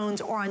on the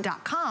phones or on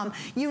 .com,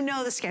 you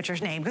know the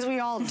Skechers name, because we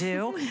all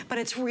do, but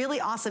it's really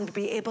awesome to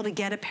be able to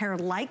get a pair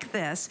like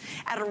this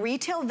at a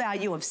retail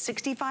value of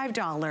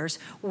 $65.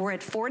 We're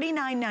at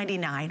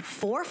 $49.99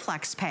 for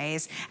flex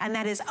pays, and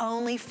that is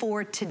only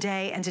for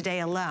today and today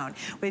alone.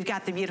 We've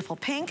got the beautiful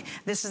pink.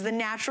 This is the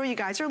natural you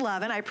guys are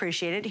loving. I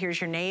appreciate it. Here's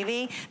your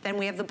navy. Then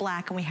we have the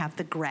black and we have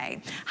the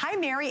gray. Hi,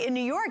 Mary in New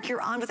York.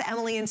 You're on with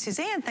Emily and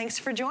Suzanne. Thanks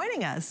for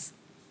joining us.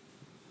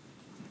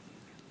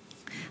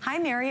 Hi,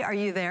 Mary. Are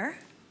you there?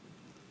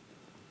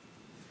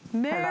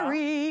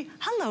 Mary.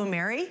 Hello,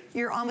 Mary.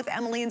 You're on with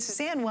Emily and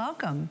Suzanne.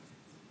 Welcome.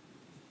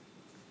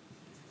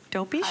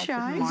 Don't be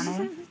shy. Good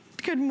morning.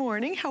 Good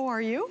morning. How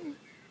are you?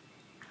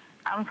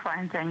 I'm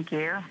fine, thank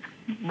you.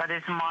 But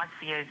it's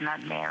Marcia, it's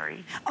not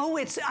Mary. Oh,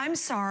 I'm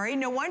sorry.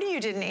 No wonder you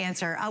didn't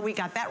answer. We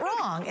got that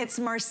wrong. It's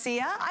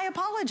Marcia. I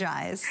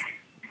apologize.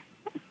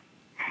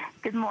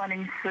 Good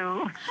morning,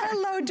 Sue.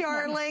 Hello,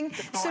 darling.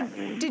 So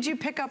did you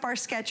pick up our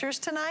Skechers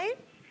tonight?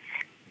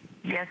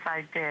 Yes,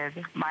 I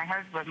did. My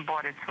husband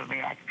bought it for me,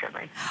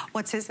 actually.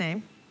 What's his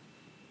name?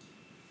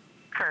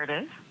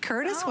 Curtis.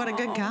 Curtis, what a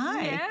good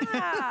guy.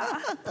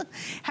 Yeah.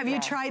 Have you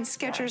tried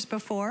Skechers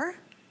before?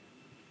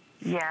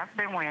 Yeah, I've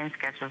been wearing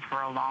Skechers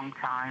for a long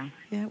time.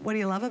 Yeah. What do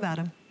you love about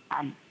them?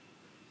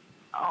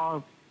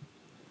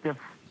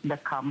 The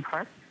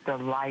comfort, the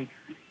light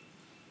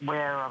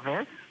wear of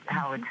it,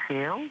 how it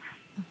feels.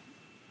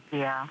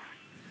 Yeah.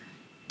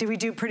 Did we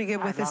do pretty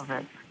good with this? I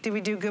love it. Did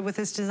we do good with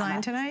this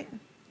design tonight?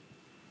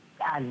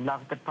 I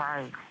love the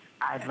price.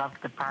 I love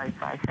the price.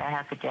 I say I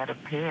have to get a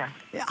pair.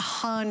 Yeah,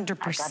 100%.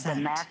 I got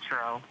the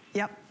natural.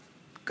 Yep,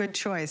 good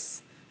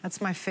choice. That's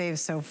my fave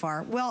so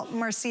far. Well,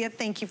 Marcia,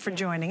 thank you for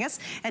joining us.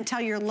 And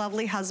tell your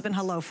lovely husband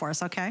hello for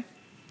us, okay?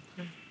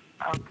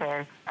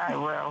 Okay, I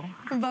will.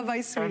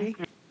 Bye-bye, sweetie.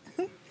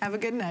 Have a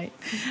good night.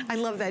 I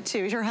love that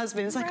too. Your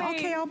husband is like,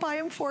 okay, I'll buy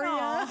them for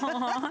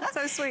you.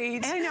 So sweet.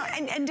 And I know,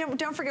 and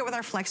don't forget with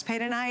our Flex Pay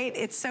tonight,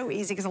 it's so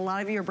easy because a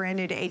lot of you are brand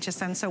new to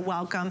HSN, so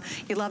welcome.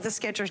 You love the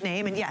Skechers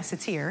name, and yes,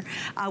 it's here.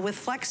 With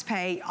Flex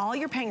Pay, all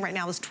you're paying right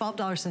now is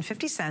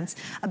 $12.50,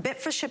 a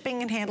bit for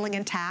shipping and handling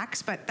and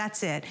tax, but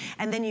that's it.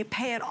 And then you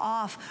pay it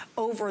off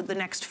over the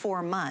next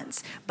 4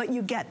 months, but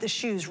you get the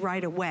shoes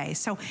right away.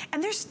 So,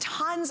 and there's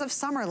tons of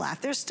summer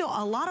left. There's still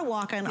a lot of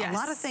walking, a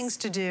lot of things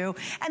to do,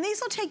 and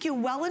these will take you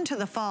well into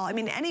the fall. I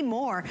mean,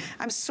 anymore,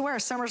 I swear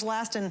summer's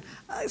lasting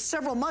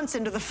several months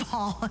into the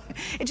fall.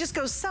 It just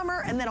goes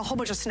summer and then a whole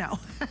bunch of snow.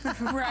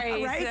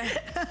 Right.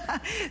 Right?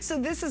 So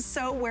this is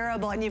so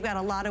wearable, and you've got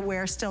a lot of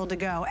wear still to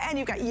go, and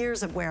you've got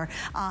years of wear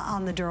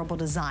on the durable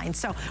design.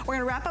 So we're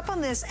gonna wrap up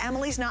on this.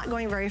 Emily's not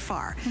going very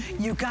far.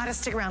 You gotta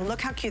stick around. Look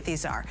how cute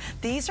these are.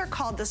 These are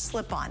called the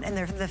slip-on, and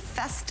they're the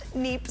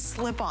Fest-Neep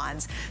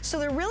slip-ons. So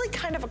they're really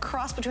kind of a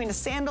cross between a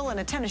sandal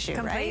and a tennis shoe,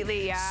 right?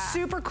 Completely, yeah.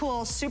 Super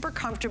cool, super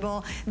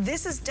comfortable.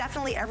 This is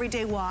definitely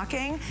everyday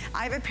walking.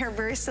 I have a pair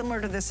very similar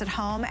to this at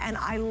home, and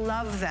I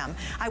love them.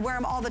 I wear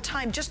them all the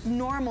time, just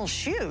normal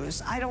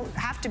shoes. I don't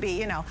have to be,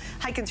 you know,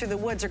 hiking through the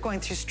woods or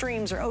going through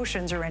streams or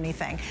oceans or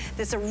anything.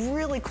 This is a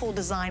really cool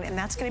design, and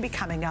that's gonna be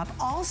coming up.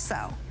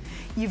 Also,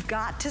 you've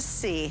got to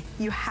see,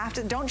 you have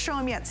to, don't show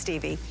them yet,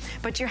 Stevie,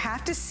 but you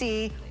have to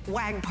see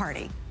Wag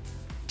Party.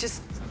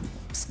 Just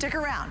stick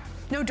around.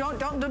 No,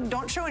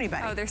 don't show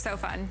anybody. Oh, they're so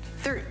fun.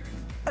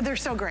 They're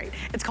so great.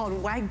 It's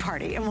called Wag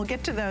Party, and we'll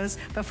get to those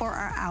before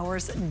our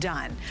hour's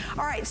done.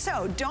 All right,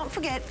 so don't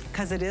forget,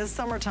 because it is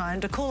summertime,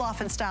 to cool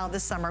off in style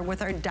this summer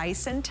with our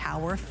Dyson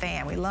Tower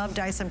Fan. We love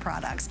Dyson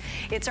products.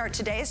 It's our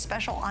today's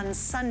special on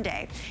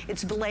Sunday.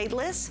 It's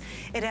bladeless.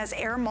 It has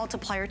air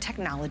multiplier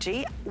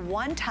technology,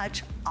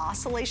 one-touch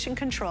oscillation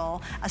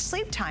control, a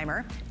sleep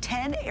timer,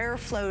 10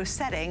 airflow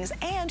settings,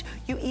 and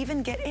you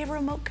even get a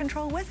remote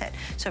control with it.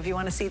 So if you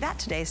want to see that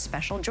today's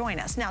special, join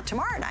us. Now,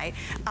 tomorrow night,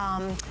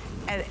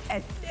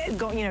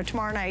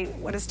 tomorrow night,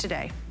 what is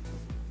today?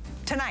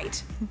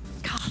 Tonight.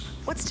 God,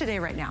 what's today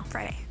right now?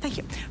 Friday. Thank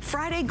you.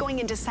 Friday going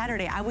into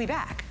Saturday, I'll be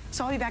back.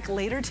 So I'll be back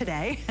later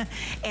today,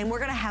 and we're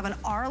gonna have an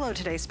Arlo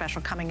Today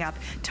special coming up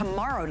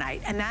tomorrow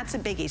night, and that's a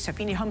biggie. So if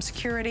you need home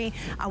security,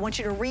 I want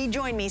you to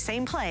rejoin me,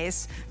 same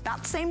place,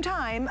 about the same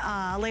time,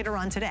 later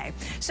on today.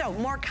 So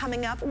more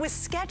coming up with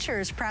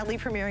Skechers, proudly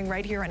premiering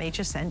right here on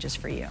HSN just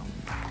for you.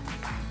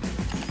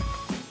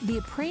 The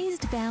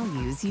appraised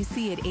values you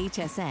see at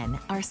HSN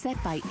are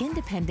set by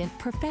independent,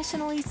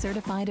 professionally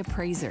certified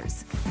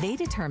appraisers. They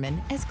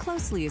determine, as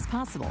closely as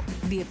possible,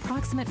 the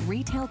approximate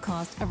retail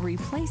cost of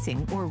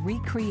replacing or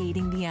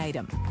recreating the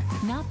item,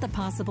 not the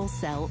possible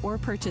sell or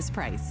purchase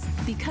price.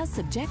 Because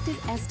subjective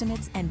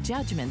estimates and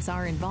judgments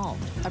are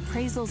involved,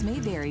 appraisals may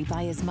vary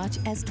by as much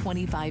as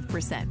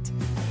 25%.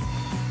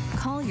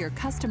 Call your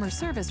customer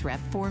service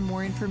rep for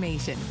more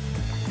information.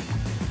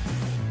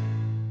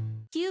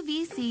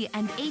 QVC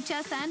and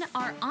HSN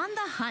are on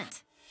the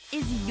hunt.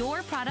 Is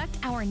your product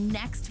our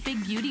next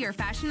big beauty or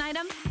fashion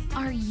item?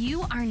 Are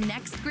you our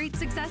next great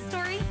success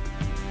story?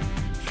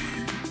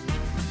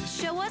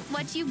 Show us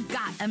what you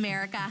got,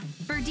 America.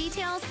 For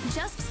details,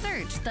 just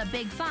search The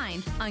Big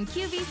Find on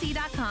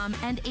QVC.com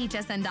and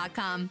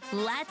HSN.com.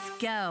 Let's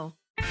go.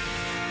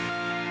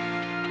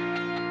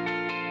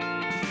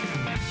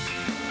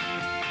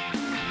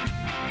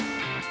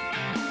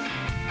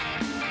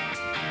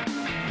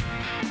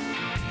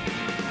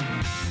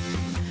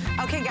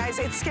 Okay, guys,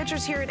 it's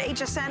Skechers here at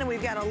HSN, and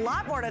we've got a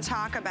lot more to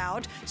talk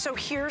about. So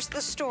here's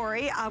the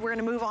story. We're going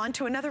to move on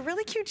to another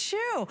really cute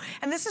shoe.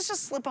 And this is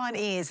just slip-on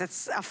ease.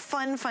 It's a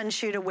fun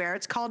shoe to wear.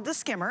 It's called the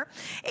Skimmer,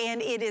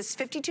 and it is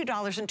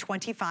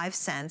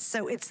 $52.25.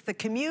 So it's the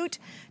Commute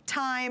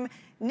Time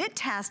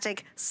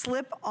Knit-tastic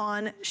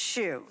slip-on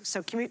shoe.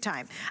 So Commute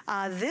Time.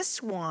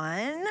 This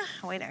one,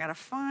 wait, I gotta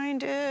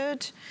find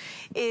it,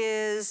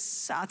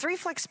 is 3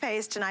 flex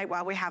pays tonight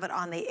while we have it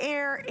on the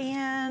air,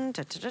 and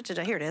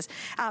here it is,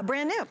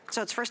 brand new.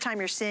 So it's first time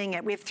you're seeing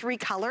it. We have 3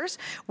 colors.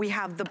 We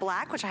have the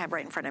black, which I have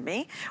right in front of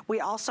me.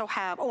 We also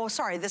have, oh,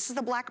 sorry, this is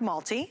the black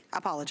multi,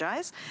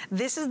 apologize.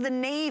 This is the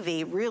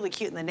navy, really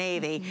cute in the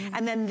navy,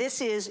 and then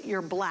this is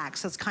your black,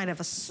 so it's kind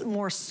of a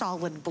more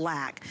solid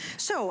black.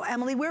 So,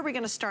 Emily, where are we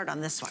gonna start on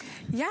this one?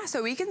 Yeah,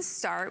 so we can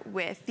start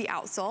with the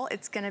outsole.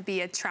 It's gonna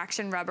be a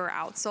traction rubber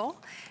outsole.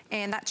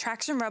 And that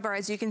traction rubber,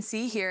 as you can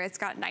see here, it's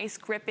got nice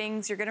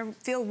grippings. You're gonna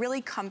feel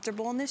really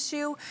comfortable in this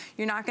shoe.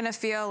 You're not gonna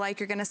feel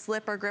like you're gonna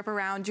slip or grip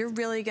around. You're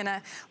really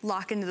gonna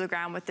lock into the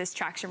ground with this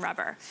traction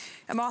rubber.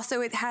 Also,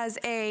 it has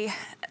a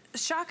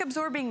shock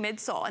absorbing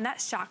midsole, and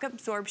that shock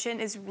absorption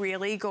is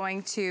really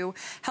going to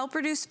help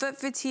reduce foot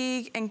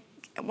fatigue and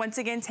once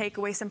again, take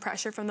away some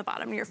pressure from the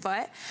bottom of your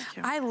foot.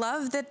 I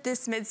love that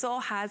this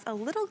midsole has a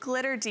little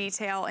glitter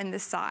detail in the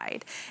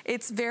side.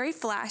 It's very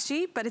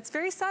flashy, but it's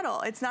very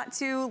subtle. It's not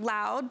too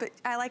loud, but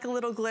I like a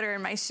little glitter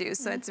in my shoes,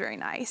 so it's very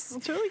nice.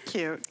 It's really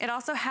cute. It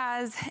also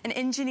has an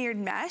engineered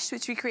mesh,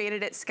 which we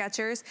created at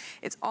Skechers.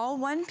 It's all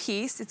one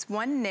piece, it's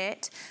one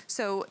knit,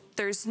 so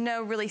there's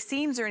no really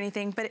seams or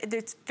anything, but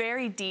it's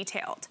very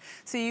detailed.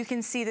 So you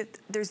can see that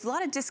there's a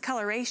lot of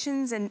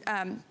discolorations and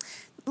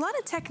a lot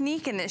of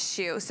technique in this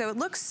shoe. So it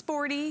looks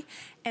sporty,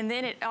 and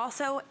then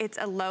it's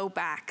a low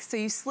back. So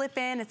you slip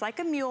in, it's like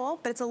a mule,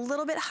 but it's a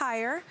little bit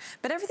higher,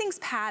 but everything's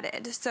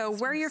padded. So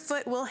where your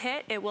foot will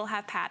hit, it will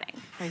have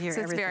padding. Right here, so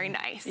it's very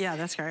nice. Yeah,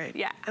 that's great.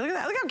 Yeah. Look at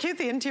that, look how cute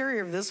the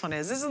interior of this one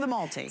is. This is the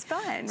multi. It's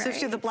fun, right? So you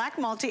have the black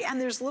multi, and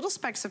there's little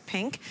specks of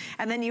pink,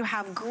 and then you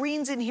have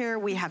greens in here,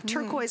 we have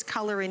turquoise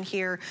color in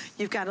here,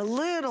 you've got a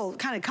little,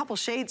 kind of couple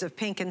shades of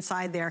pink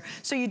inside there.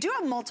 So you do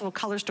have multiple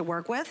colors to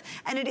work with,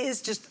 and it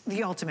is just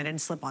the ultimate in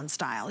slip-on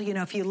style. You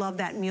know, if you love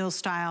that mule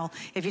style,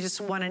 if you just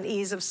want an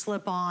ease of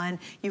slip-on,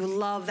 you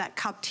love that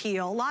cupped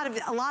heel. A lot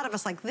of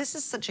us, like, this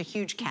is such a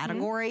huge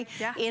category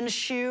in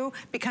shoe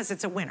because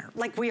it's a winner.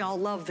 Like, we all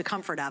love the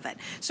comfort of it.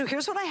 So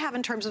here's what I have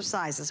in terms of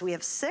sizes. We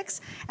have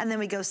 6, and then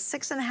we go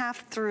 6.5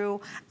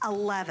 through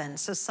 11.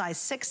 So size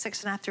 6,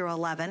 6.5 through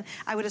 11.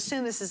 I would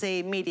assume this is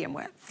a medium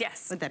width.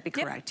 Yes. Would that be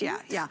correct?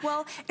 Yeah, yeah.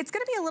 Well, it's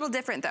gonna be a little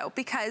different though,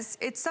 because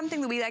it's something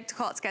that we like to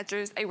call at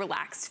Skechers a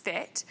relaxed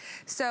fit.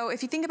 So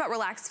if you think about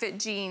relaxed fit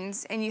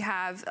jeans and you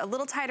have a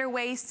little tighter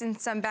waist and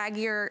some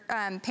baggier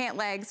pant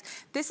legs,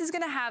 this is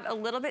gonna have a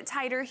little bit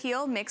tighter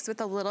heel mixed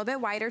with a little bit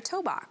wider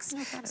toe box.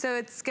 So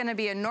it's gonna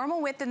be a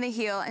normal width in the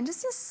heel and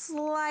just a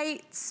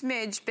slight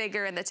smidge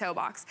bigger in the toe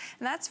box.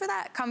 And that's for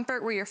that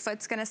comfort where your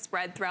foot's gonna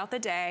spread throughout the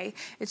day.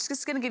 It's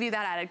just gonna give you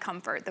that added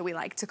comfort that we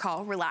like to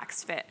call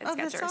relaxed fit at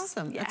Skechers. That's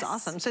awesome. Yes. That's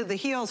awesome. So the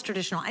heel's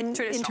traditional. And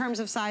in terms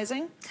of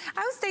sizing?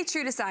 I would say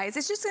true to size.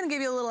 It's just gonna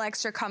give you a little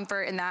extra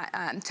comfort in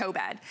that toe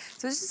bed.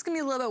 So it's just gonna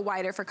be a little bit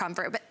wider for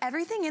comfort, but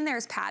everything in there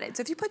is padded.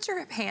 So if you put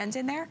your hand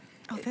in there,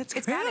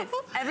 it's padded.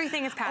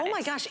 Everything is padded. Oh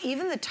my gosh,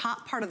 even the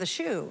top part of the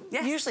shoe.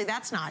 Yes. Usually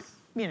that's not,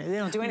 you know, they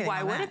don't do anything.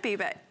 Why would it be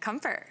but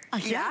comfort?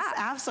 Yes,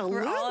 absolutely.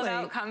 We're all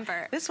about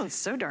comfort. This one's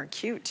so darn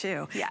cute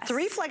too. Yes.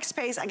 3 flex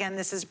space. Again,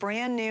 this is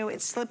brand new.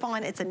 It's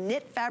slip-on. It's a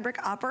knit fabric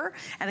upper.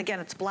 And again,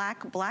 it's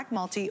black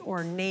multi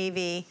or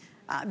navy.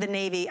 The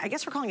navy, I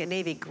guess we're calling it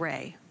navy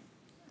gray.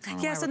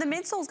 Yeah, so the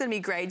midsole is going to be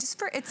gray. Just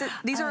for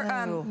these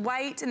are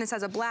white, and this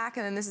has a black,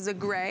 and then this is a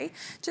gray,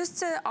 just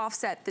to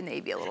offset the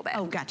navy a little bit.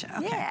 Oh, gotcha.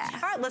 Okay. Yeah.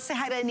 All right, let's say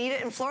hi to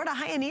Anita in Florida.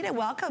 Hi, Anita.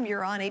 Welcome.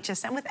 You're on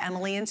HSN with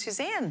Emily and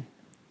Suzanne.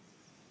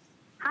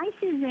 Hi,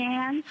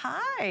 Suzanne.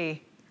 Hi.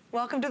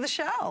 Welcome to the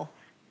show.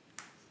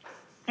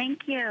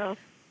 Thank you.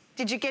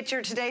 Did you get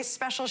your today's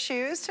special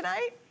shoes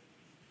tonight?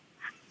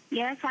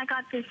 Yes, I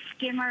got the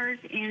Skimmers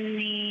in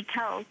the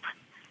taupe.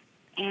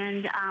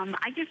 And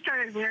I just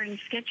started wearing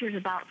Skechers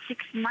about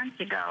 6 months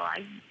ago.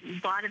 I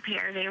bought a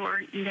pair.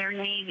 They're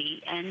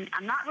navy. And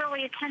I'm not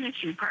really a tennis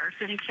shoe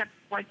person except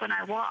like when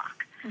I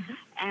walk.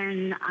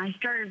 And I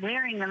started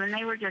wearing them, and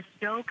they were just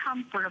so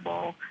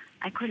comfortable.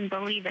 I couldn't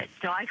believe it.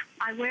 So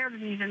I wear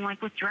them even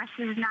like with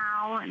dresses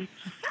now and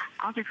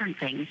all different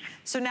things.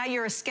 So now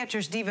you're a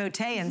Skechers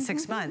devotee in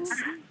 6 months.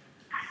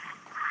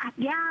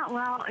 Yeah,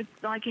 well, it's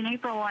like in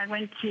April, I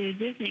went to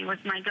Disney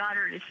with my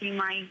daughter to see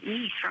my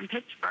niece from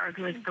Pittsburgh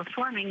who was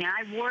performing, and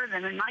I wore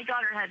them, and my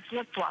daughter had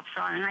flip-flops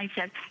on, and I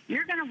said,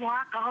 you're going to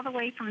walk all the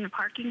way from the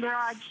parking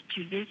garage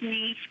to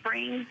Disney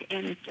Springs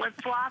in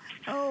flip-flops?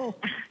 Oh.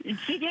 And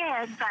she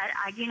did,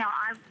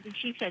 but,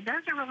 she said,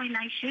 those are really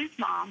nice shoes,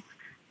 Mom.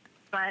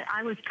 But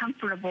I was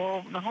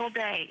comfortable the whole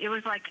day. It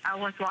was like I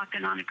was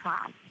walking on a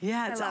cloud.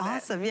 Yeah, it's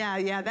awesome.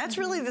 Yeah. That's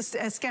really the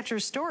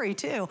Skechers story,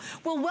 too.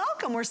 Well,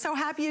 welcome. We're so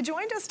happy you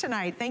joined us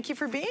tonight. Thank you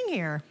for being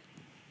here.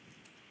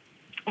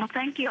 Well,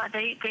 thank you.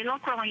 They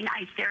look really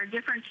nice. They're a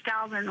different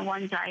style than the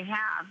ones I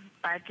have,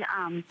 but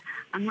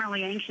I'm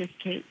really anxious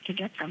to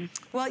get them.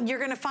 Well, you're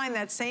going to find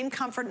that same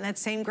comfort and that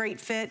same great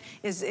fit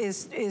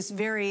is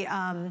very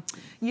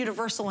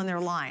universal in their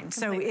line.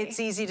 Completely. So it's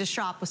easy to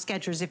shop with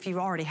Skechers if you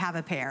already have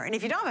a pair. And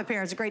if you don't have a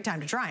pair, it's a great time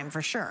to try them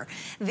for sure.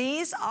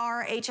 These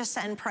are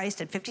HSN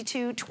priced at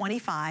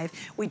 $52.25.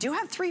 We do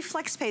have 3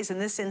 flex pays in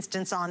this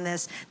instance on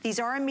this. These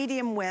are a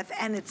medium width,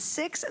 and it's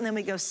 6, and then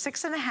we go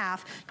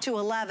 6.5 to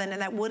 11,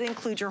 and that would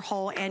include your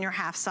whole and your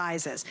half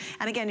sizes.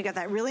 And again, you got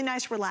that really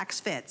nice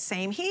relaxed fit.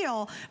 Same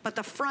heel, but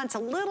the front's a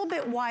little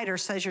bit wider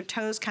so as your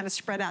toes kind of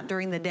spread out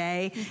during the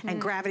day and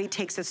gravity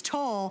takes its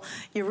toll,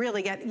 you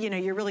really get,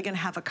 you're really gonna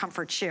have a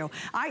comfort shoe.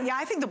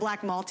 I think the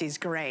black Malte's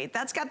great.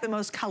 That's got the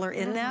most color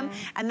in them.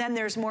 And then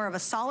there's more of a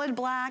solid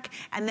black,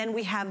 and then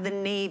we have the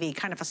navy,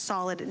 kind of a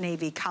solid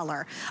navy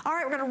color. All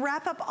right, we're gonna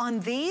wrap up on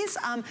these.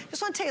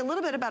 Just wanna tell you a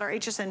little bit about our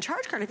HSN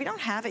charge card. If you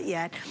don't have it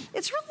yet,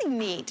 it's really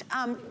neat.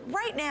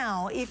 Right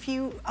now, if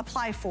you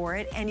apply for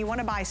it and you want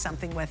to buy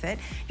something with it,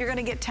 you're going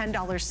to get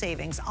 $10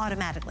 savings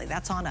automatically.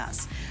 That's on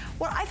us.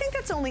 Well, I think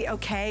that's only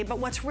okay, but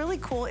what's really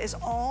cool is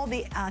all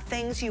the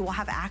things you will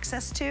have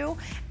access to,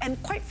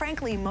 and quite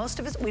frankly, most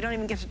of it we don't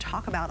even get to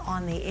talk about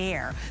on the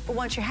air. But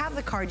once you have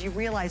the card, you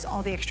realize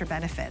all the extra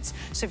benefits.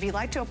 So if you'd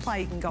like to apply,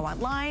 you can go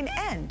online,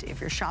 and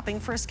if you're shopping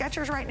for a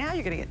Skechers right now,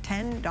 you're going to get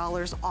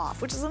 $10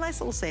 off, which is a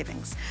nice little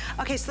savings.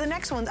 Okay, so the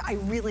next ones, I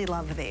really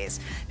love these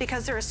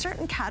because they're a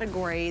certain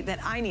category that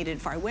I needed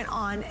for. I went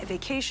on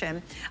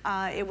vacation.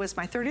 It was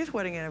my 30th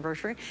wedding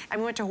anniversary, and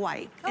we went to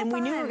Hawaii. And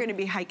we knew we were going to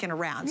be hiking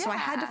around. Yeah. So I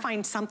had to find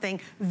something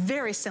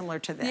very similar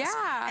to this.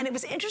 Yeah. And it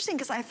was interesting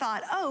because I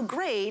thought, oh,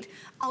 great,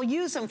 I'll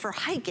use them for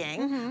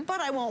hiking, but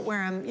I won't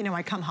wear them,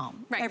 I come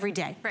home every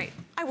day. Right.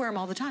 I wear them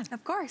all the time.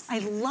 Of course. I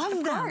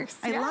love them.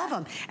 I love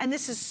them. And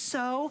this is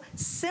so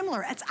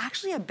similar. It's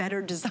actually a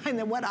better design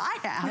than what I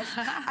have.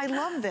 I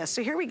love this.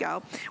 So here we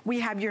go. We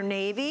have your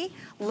navy.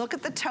 Look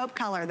at the taupe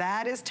color.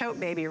 That is taupe,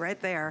 baby, right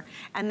there.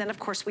 And then, of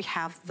course, we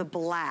have the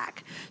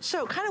black.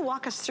 So kind of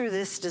walk us through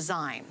this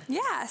design.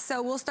 Yeah,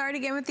 so we'll start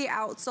again with the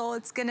outsole.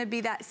 It's gonna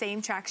be that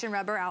same traction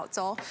rubber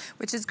outsole,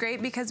 which is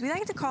great because we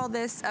like to call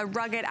this a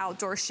rugged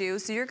outdoor shoe.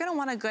 So you're gonna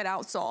want a good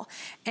outsole.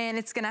 And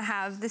it's gonna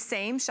have the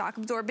same shock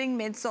absorbing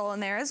midsole in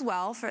there as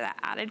well for that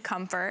added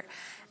comfort.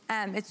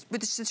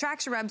 With the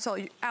traction rub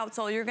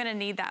outsole, you're gonna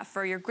need that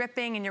for your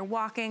gripping and your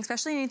walking,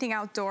 especially anything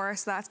outdoor,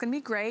 so that's gonna be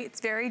great. It's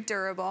very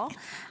durable.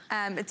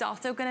 It's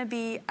also gonna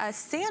be a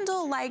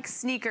sandal-like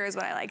sneaker is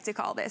what I like to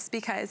call this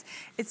because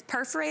it's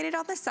perforated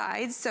on the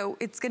sides, so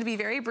it's gonna be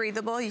very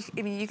breathable. You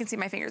can see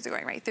my fingers are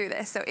going right through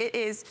this. So it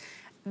is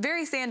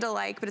very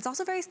sandal-like, but it's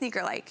also very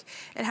sneaker-like.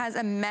 It has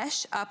a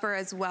mesh upper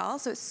as well,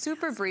 so it's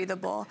super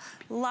breathable.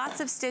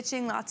 Lots of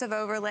stitching, lots of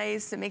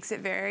overlays, so it makes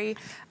it very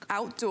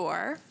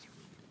outdoor.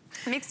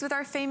 Mixed with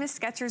our famous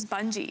Skechers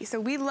bungee. So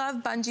we love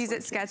bungees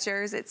at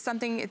Skechers. It's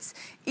something, it's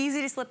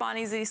easy to slip on,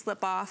 easy to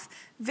slip off.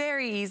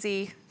 Very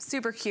easy,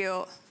 super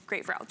cute.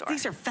 Great for outdoor.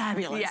 These are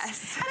fabulous.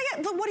 Yes. And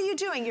again, but what are you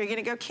doing? You're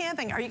gonna go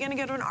camping. Are you gonna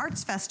go to an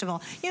arts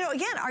festival?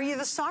 Again, are you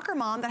the soccer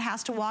mom that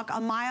has to walk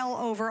a mile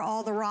over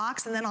all the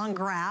rocks and then on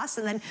grass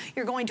and then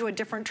you're going to a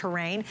different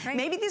terrain? Right.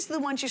 Maybe these are the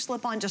ones you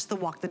slip on just to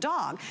walk the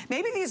dog.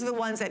 Maybe these are the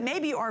ones that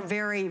maybe are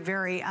very,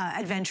 very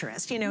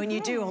adventurous, and you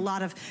do a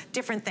lot of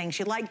different things.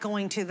 You like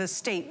going to the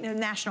state,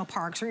 national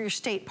parks or your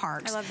state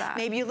parks. I love that.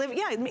 Maybe you live,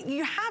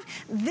 you have,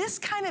 this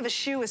kind of a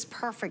shoe is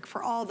perfect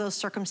for all those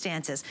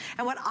circumstances.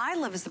 And what I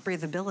love is the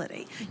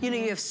breathability.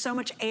 You have so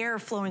much air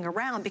flowing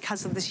around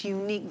because of this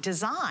unique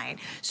design.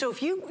 So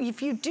if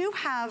you do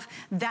have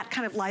that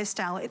kind of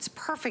lifestyle, it's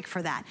perfect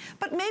for that.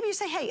 But maybe you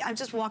say, hey, I'm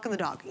just walking the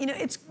dog.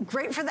 It's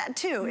great for that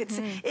too.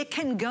 It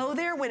can go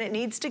there when it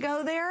needs to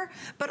go there,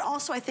 but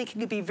also I think it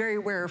could be very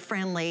wearer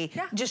friendly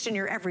just in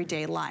your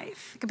everyday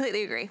life.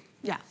 Completely agree.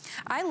 Yeah.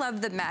 I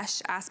love the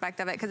mesh aspect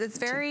of it because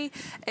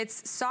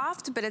it's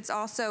soft, but it's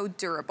also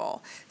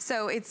durable.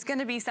 So it's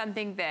gonna be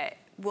something that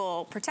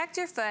will protect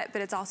your foot,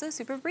 but it's also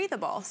super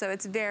breathable. So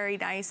it's very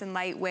nice and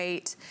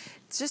lightweight.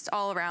 It's just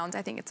all around,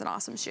 I think it's an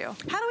awesome shoe.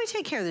 How do we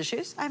take care of the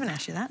shoes? I haven't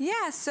asked you that.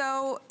 Yeah,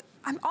 so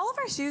All of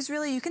our shoes,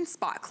 really, you can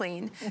spot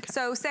clean. Okay.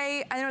 So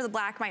say, I know the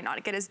black might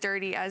not get as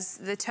dirty as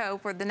the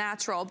taupe or the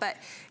natural, but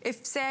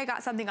if, say I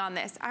got something on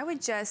this, I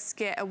would just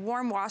get a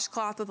warm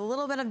washcloth with a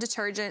little bit of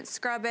detergent,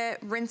 scrub it,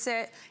 rinse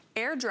it,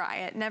 air dry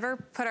it. Never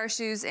put our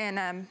shoes in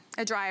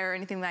a dryer or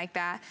anything like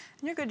that,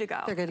 and you're good to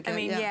go. They're good to go, I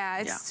mean, yeah,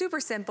 it's super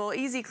simple,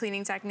 easy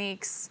cleaning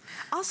techniques.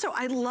 Also,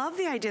 I love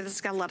the idea that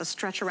it's got a lot of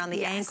stretch around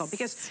the ankle,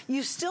 because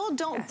you still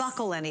don't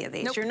buckle any of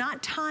these. Nope. You're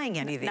not tying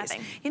any of these.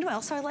 Nothing. You know what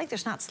else I like?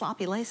 There's not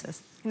sloppy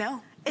laces.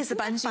 No. Isn't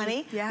that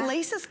funny? Yeah.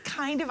 Laces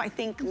kind of, I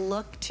think,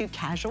 look too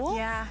casual.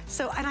 Yeah.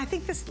 So, and I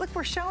think this, look,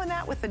 we're showing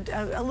that with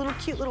a little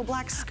cute little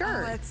black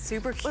skirt. Oh, that's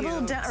super cute.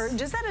 Or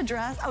is that a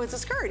dress? Oh, it's a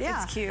skirt,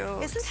 yeah. It's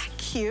cute. Isn't that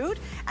cute?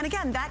 And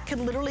again, that could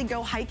literally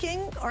go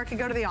hiking or it could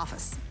go to the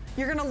office.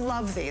 You're gonna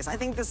love these. I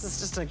think this is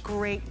just a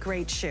great,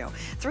 great shoe.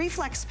 3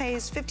 flex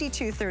pays,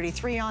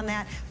 $52.33 on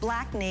that.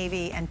 Black,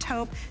 navy, and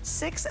taupe.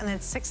 6 and then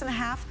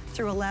 6.5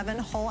 through 11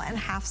 whole and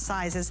half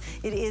sizes.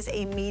 It is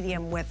a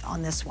medium width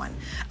on this one.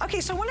 Okay,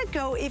 so I want to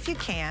go, if you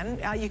can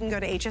go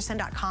to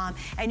hsn.com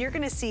and you're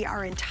going to see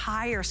our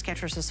entire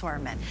Skechers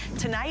assortment.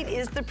 Tonight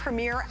is the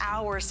premiere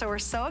hour, so we're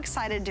so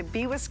excited to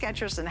be with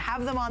Skechers and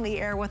have them on the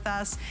air with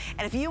us.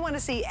 And if you want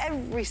to see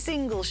every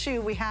single shoe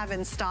we have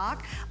in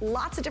stock,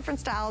 lots of different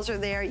styles are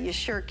there. You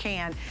sure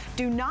can.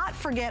 Do not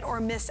forget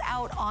or miss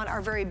out on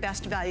our very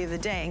best value of the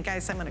day. And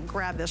guys, I'm going to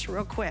grab this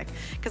real quick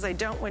because I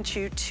don't want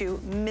you to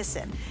miss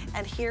it.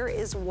 And here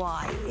is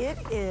why. It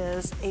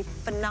is a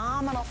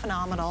phenomenal,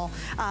 phenomenal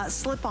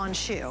slip-on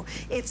shoe.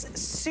 It's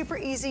super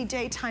easy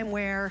daytime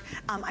wear.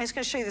 I'm just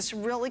gonna show you this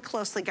really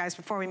closely, guys,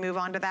 before we move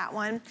on to that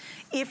one.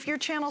 If you're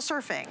channel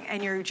surfing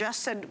and you're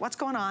just said, what's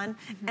going on?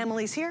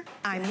 Emily's here,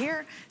 I'm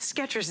here,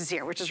 Skechers is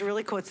here, which is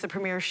really cool. It's the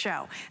premiere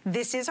show.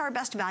 This is our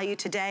best value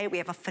today. We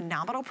have a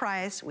phenomenal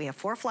price. We have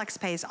 4 flex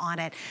pays on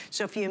it.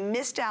 So if you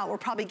missed out, we'll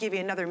probably give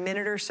you another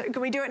minute or so.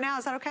 Can we do it now?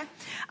 Is that okay?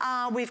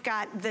 We've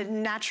got the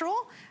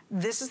natural.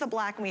 This is the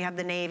black, and we have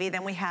the navy,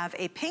 then we have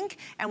a pink,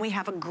 and we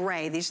have a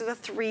gray. These are the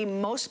 3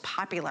 most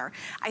popular.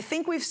 I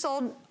think we've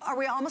sold, are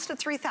we almost at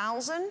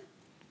 3,000?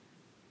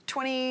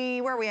 20,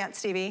 where are we at,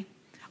 Stevie?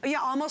 Oh yeah,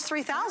 almost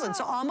 3,000. Wow.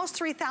 So almost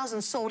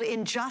 3,000 sold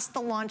in just the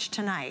launch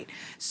tonight.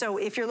 So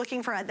if you're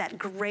looking for that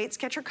great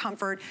Skechers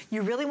comfort,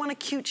 you really want a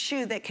cute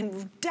shoe that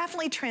can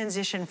definitely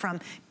transition from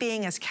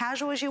being as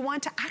casual as you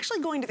want to actually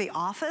going to the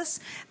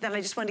office, then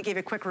I just wanted to give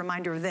you a quick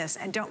reminder of this.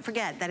 And don't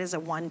forget, that is a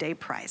one-day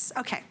price.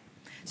 Okay.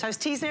 So I was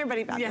teasing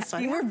everybody about this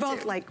one. We're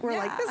both like,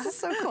 like, this is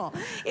so cool.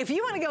 If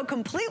you want to go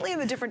completely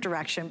in a different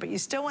direction, but you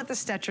still want the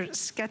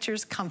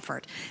Skechers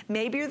comfort,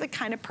 maybe you're the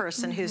kind of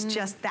person who's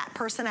just that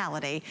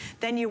personality,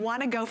 then you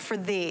want to go for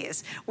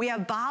these. We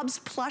have Bob's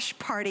Plush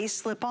Party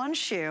slip-on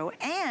shoe,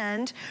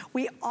 and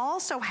we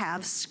also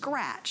have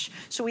Scratch.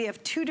 So we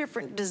have 2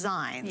 different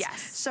designs.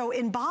 Yes. So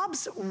in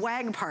Bob's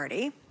Wag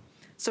Party,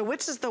 so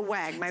which is the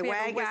wag? My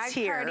wag is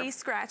here. Wag Party,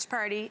 Scratch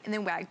Party, and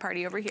then Wag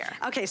Party over here.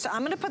 Okay, so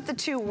I'm gonna put the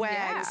 2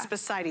 wags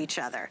beside each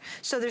other.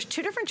 So there's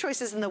 2 different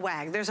choices in the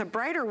wag. There's a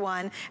brighter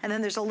one, and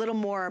then there's a little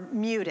more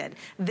muted.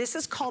 This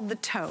is called the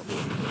taupe,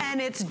 and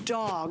it's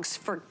dogs,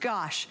 for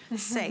gosh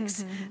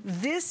sakes.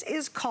 This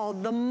is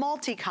called the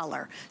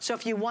multicolor. So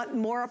if you want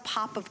more a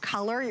pop of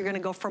color, you're gonna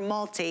go for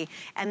multi,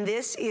 and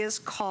this is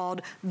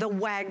called the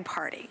Wag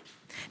Party.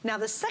 Now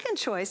the second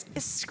choice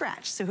is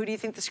Scratch. So who do you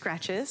think the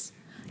Scratch is?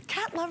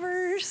 Cat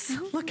lovers,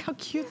 look how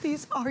cute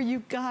these are,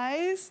 you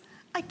guys.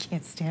 I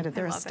can't stand it,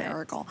 they're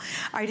hysterical.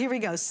 All right, here we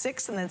go,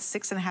 6 and then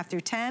 6.5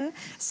 through 10,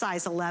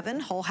 size 11,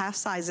 whole half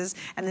sizes,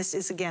 and this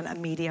is again a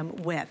medium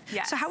width.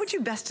 Yes. So how would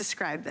you best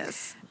describe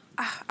this?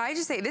 I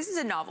just say this is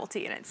a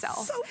novelty in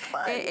itself. So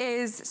fun. It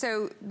is,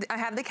 so I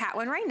have the cat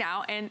one right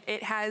now, and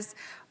it has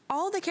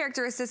all the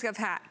characteristics of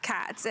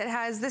cats. It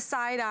has the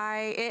side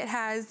eye, it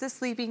has the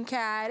sleeping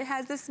cat, it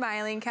has the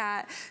smiling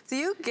cat. So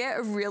you get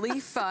a really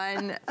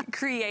fun,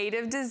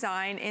 creative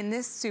design in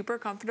this super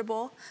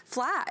comfortable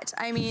flat.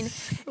 I mean,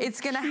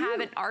 it's gonna have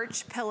an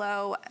arch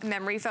pillow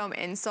memory foam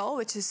insole,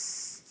 which is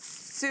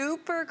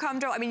super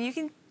comfortable. I mean, you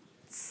can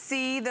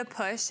see the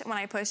push when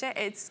I push it.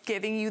 It's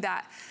giving you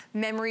that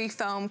memory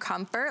foam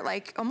comfort,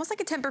 like almost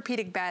like a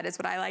Tempur-Pedic bed is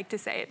what I like to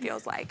say it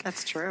feels like.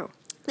 That's true.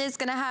 It's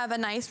gonna have a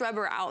nice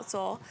rubber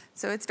outsole,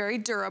 so it's very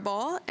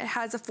durable. It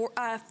has a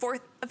 1/4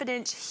 of an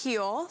inch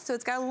heel, so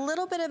it's got a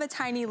little bit of a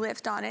tiny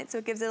lift on it, so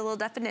it gives it a little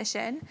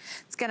definition.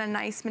 It's got a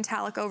nice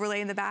metallic overlay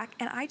in the back,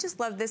 and I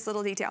just love this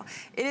little detail.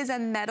 It is a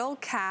metal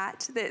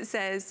cat that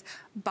says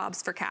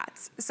Bob's for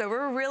Cats. So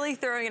we're really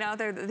throwing it out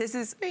there that this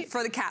is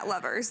for the cat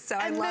lovers, so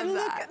I love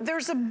that. Look,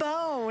 there's a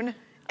bone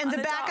in the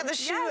back of the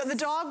shoe, the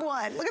dog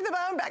one. Look at the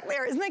bone back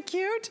there, isn't that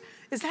cute?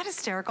 Is that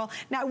hysterical?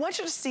 Now, I want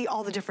you to see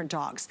all the different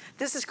dogs.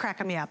 This is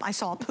cracking me up. I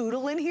saw a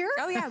poodle in here.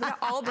 Oh yeah, we got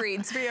all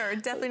breeds. We are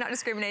definitely not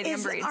discriminating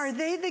on breeds. Are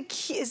they the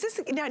key? Is this,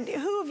 now,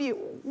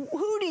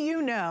 who do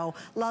you know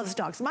loves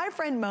dogs? My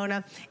friend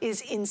Mona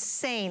is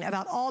insane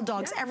about all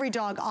dogs, every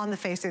dog on the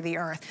face of the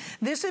earth.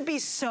 This would be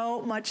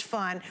so much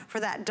fun for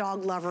that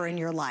dog lover in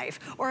your life.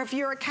 Or if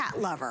you're a cat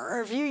lover,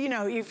 or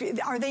if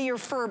are they your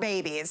fur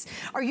babies?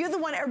 Are you the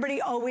one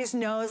everybody always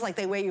knows, like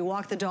the way you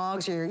walk the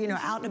dogs, you're,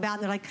 out and about,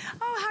 and they're like,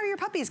 oh, how are your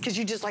puppies? Because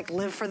you just like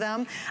live for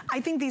them. I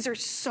think these are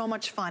so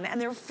much fun, and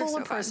they're full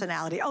of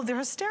personality. Oh, they're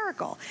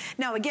hysterical.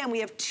 Now, again, we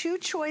have 2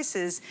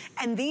 choices,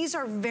 and these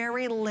are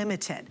very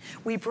limited.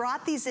 We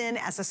brought these in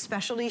as a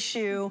specialty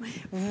shoe,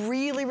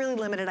 really, really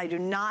limited. I do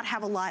not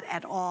have a lot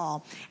at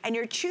all. And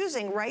you're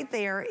choosing right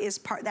there is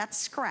that's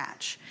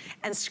Scratch.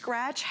 And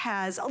Scratch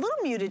has a little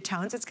muted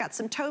tones. It's got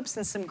some taupes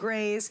and some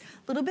grays,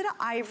 a little bit of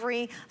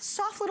ivory,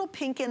 soft little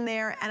pink in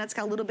there, and it's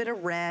got a little bit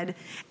of red.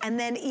 And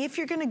then if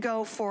you're gonna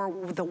go for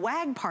the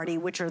Wag Party,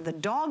 which are the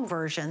dog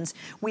versions,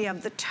 we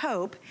have the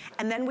taupe,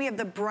 and then we have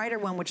the brighter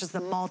one, which is the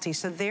multi.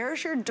 So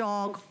there's your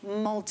dog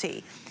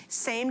multi.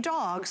 Same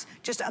dogs,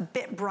 just a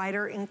bit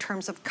brighter in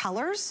terms of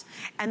colors.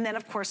 And then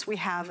of course we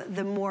have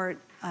the more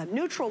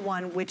neutral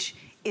one, which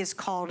is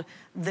called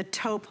the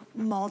taupe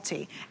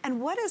multi.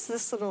 And what is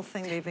this little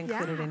thing they've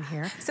included in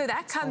here? So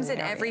that comes in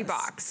every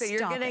box. So you're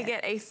gonna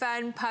get a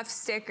fun puff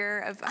sticker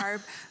of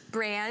our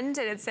brand,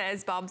 and it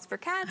says Bob's for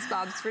cats,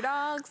 Bob's for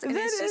dogs, and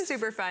it's just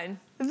super fun.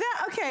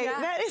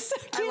 That is,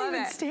 I can't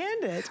even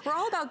stand it. We're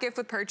all about gift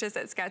with purchase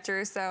at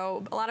Skechers,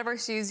 so a lot of our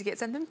shoes, you get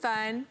something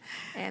fun,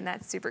 and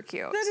that's super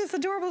cute. That is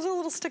adorable. Those are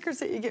little stickers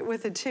that you get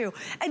with it too.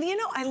 And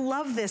I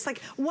love this. Like,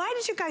 why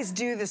did you guys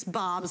do this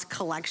Bob's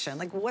collection?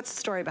 Like, what's the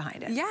story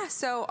behind it? Yeah,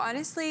 so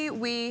honestly,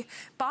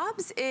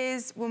 Bob's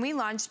is, when we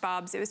launched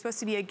Bob's, it was supposed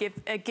to be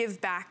a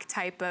give back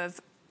type of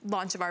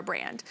launch of our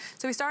brand.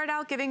 So we started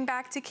out giving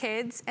back to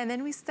kids, and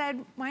then we said,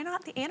 why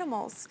not the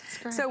animals?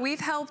 So we've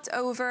helped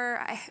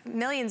over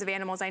millions of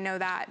animals, I know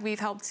that. We've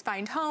helped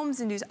find homes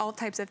and do all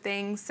types of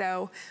things.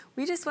 So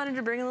we just wanted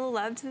to bring a little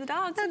love to the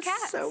dogs and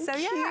cats. So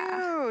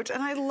cute.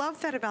 And I love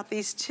that about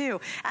these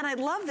too. And I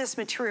love this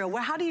material.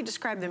 Well, how do you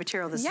describe the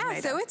material this is made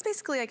of? So it's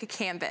basically like a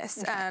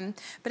canvas,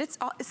 but it's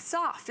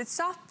soft. It's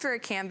soft for a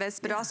canvas,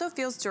 but it also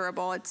feels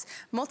durable. It's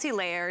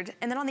multi-layered.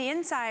 And then on the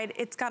inside,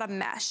 it's got a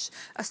mesh,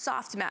 a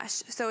soft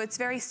mesh. So it's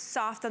very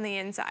soft on the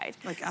inside.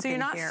 So you're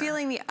not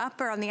feeling the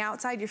upper on the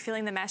outside, you're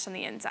feeling the mesh on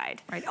the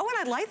inside. Right. Oh,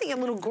 and I like the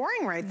little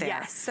goring right there.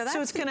 Yes. So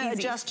it's going to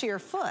adjust to your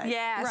foot.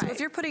 Yeah. So if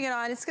you're putting it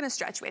on, it's going to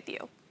stretch with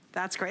you.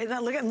 That's great.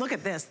 Now look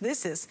at this.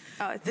 This is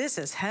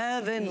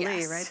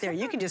heavenly right there.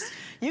 You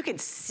can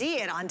see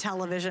it on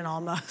television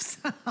almost.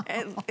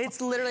 It's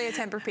literally a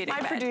Tempur-Pedic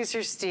bed. My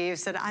producer Steve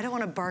said, I don't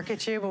want to bark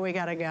at you, but we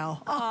gotta go.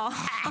 Oh.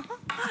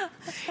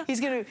 he's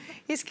got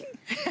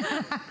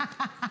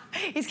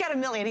a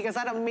million. He goes,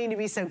 I don't mean to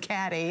be so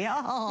catty.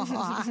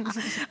 Oh.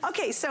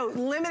 Okay, so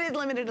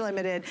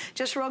limited.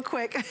 Just real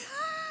quick.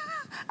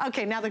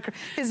 Okay, now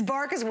his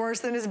bark is worse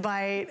than his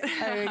bite.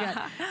 There you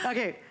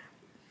go.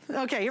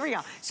 Okay, here we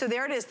go. So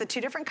there it is, the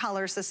 2 different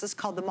colors. This is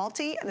called the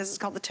multi, and this is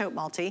called the taupe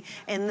multi.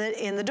 In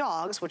the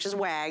dogs, which is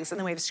Wags, and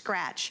then we have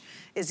Scratch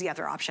is the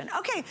other option.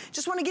 Okay,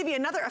 just want to give you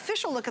another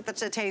official look at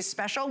today's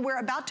special. We're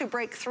about to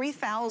break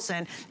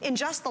 3,000 in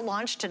just the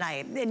launch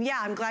tonight. And yeah,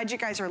 I'm glad you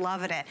guys are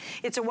loving it.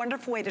 It's a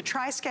wonderful way to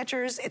try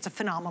Skechers. It's a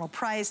phenomenal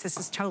price. This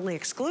is totally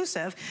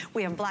exclusive.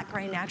 We have black,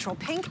 gray, natural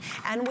pink,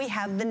 and we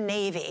have the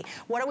navy.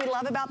 What do we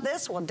love about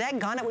this? Well,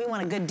 daggone it, we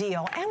want a good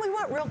deal, and we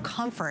want real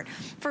comfort.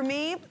 For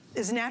me,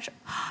 is natural.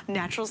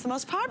 Natural's the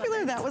most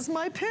popular. That was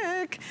my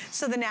pick.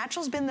 So the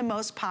natural's been the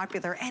most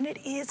popular, and it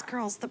is,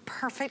 girls, the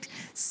perfect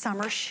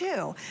summer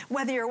shoe.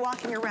 Whether you're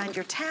walking around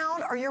your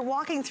town or you're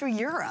walking through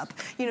Europe,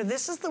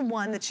 this is the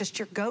one that's just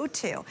your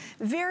go-to.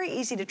 Very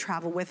easy to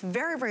travel with,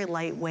 very, very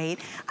lightweight.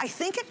 I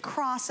think it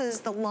crosses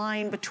the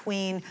line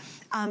between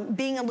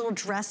being a little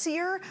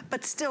dressier,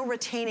 but still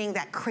retaining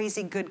that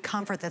crazy good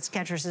comfort that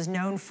Skechers is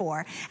known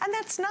for. And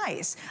that's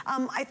nice.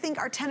 I think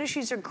our tennis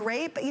shoes are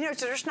great, but they're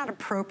just not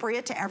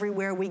appropriate to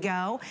everywhere we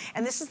go.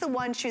 And this is the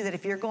one shoe that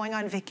if you're going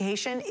on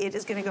vacation, it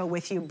is gonna go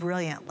with you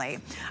brilliantly.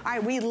 All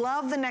right, we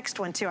love the next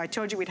one too. I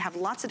told you we'd have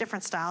lots of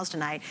different styles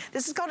tonight.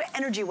 This is called an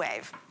Energy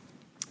Wave.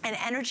 An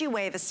Energy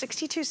Wave is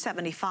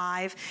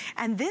 $62.75.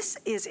 And this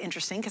is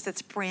interesting because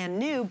it's brand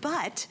new,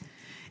 but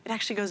it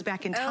actually goes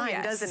back in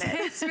time, doesn't it?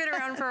 It's been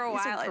around for a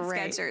while at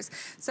Skechers.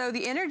 So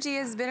the Energy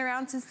has been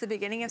around since the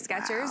beginning of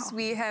Skechers. Wow.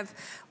 We have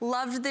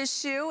loved this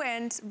shoe,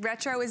 and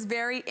retro is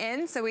very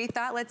in, so we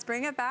thought, let's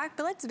bring it back,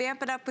 but let's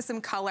vamp it up with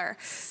some color.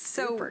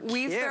 So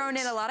we've thrown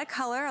in a lot of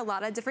color, a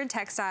lot of different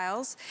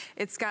textiles.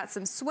 It's got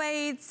some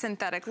suede,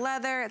 synthetic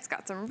leather, it's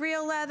got some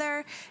real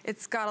leather,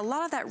 it's got a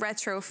lot of that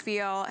retro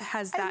feel. It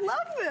has that. I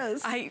love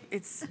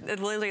this. It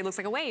literally looks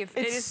like a wave.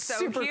 It is so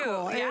super cute.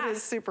 Cool. Yeah. It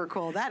is super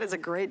cool. That is a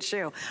great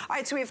shoe. All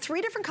right, so we we have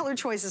 3 different color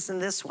choices in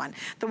this one.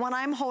 The one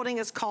I'm holding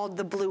is called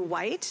the blue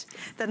white.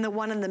 Then the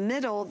one in the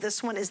middle,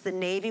 this one is the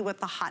navy with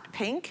the hot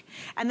pink.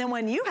 And then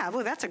one you have,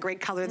 oh, that's a great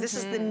color. This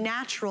is the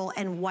natural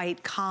and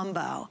white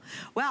combo.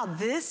 Wow,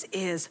 this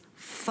is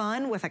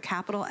fun with a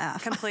capital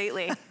F.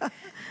 Completely.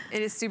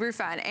 It is super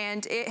fun.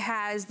 And it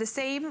has the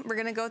same, we're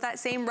gonna go with that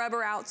same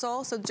rubber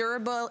outsole, so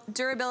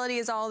durability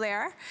is all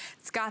there.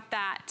 It's got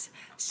that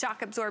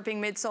shock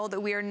absorbing midsole that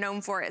we are known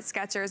for at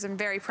Skechers and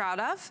very proud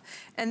of.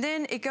 And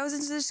then it goes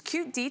into just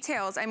cute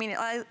details. I mean,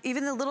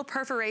 even the little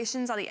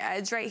perforations on the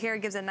edge right here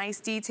gives a nice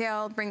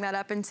detail. Bring that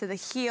up into the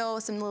heel,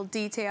 some little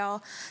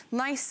detail.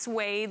 Nice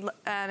suede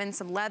and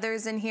some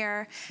leathers in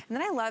here. And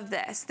then I love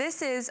this.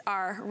 This is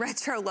our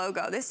retro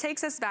logo. This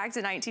takes us back to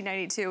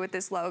 1992 with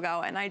this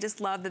logo, and I just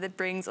love that it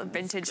brings a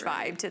vintage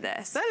vibe to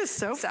this. That is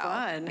so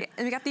fun.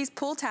 And we got these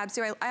pull tabs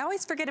too. I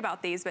always forget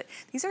about these, but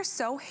these are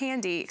so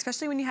handy,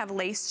 especially when you have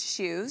laced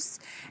shoes.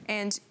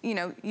 And you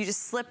know, you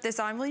just slip this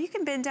on. Well, you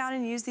can bend down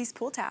and use these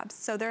pull tabs.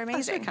 So they're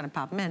amazing. So you kind of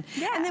pop them in.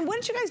 Yeah. And then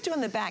what did you guys do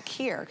in the back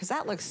here? Because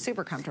that looks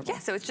super comfortable. Yeah,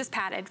 so it's just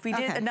padded. We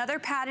did another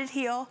padded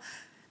heel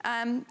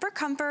for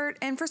comfort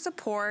and for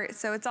support.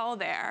 So it's all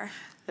there.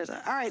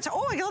 All right, so,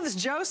 oh, I love this.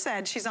 Jo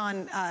said, she's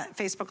on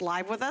Facebook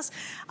Live with us.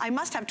 I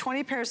must have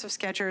 20 pairs of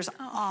Skechers,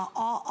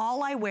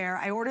 all I wear.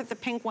 I ordered the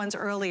pink ones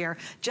earlier,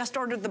 just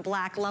ordered the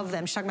black, love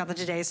them. She's talking about the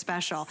today's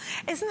special.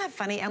 Isn't that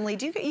funny, Emily?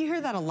 Do you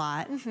hear that a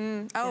lot?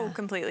 Mm-hmm. Oh, yeah.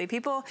 Completely.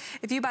 People,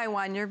 if you buy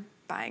one, you're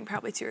buying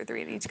probably 2 or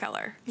 3 in each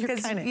color.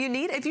 Because you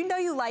need, if you know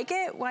you like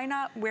it, why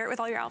not wear it with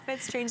all your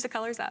outfits, change the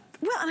colors up?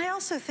 Well, and I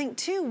also think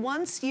too,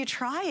 once you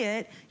try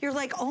it, you're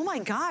like, oh my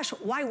gosh,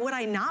 why would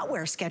I not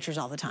wear Skechers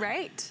all the time?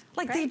 Right.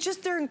 Like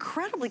they're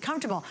incredibly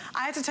comfortable.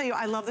 I have to tell you,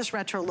 I love this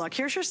retro look.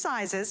 Here's your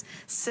sizes,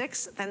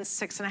 6, then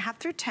 6.5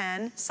 through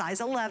 10, size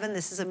 11.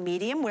 This is a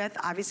medium width.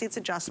 Obviously it's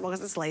adjustable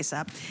because it's lace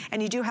up.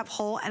 And you do have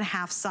whole and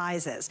half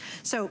sizes.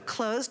 So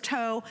closed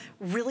toe,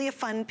 really a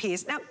fun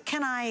piece. Now,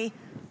 can I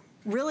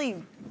really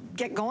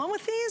get going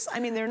with these?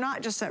 I mean, they're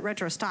not just that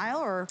retro style,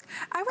 or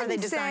are they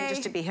designed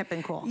just to be hip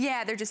and cool?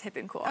 Yeah, they're just hip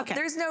and cool. Okay.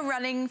 There's no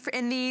running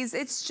in these.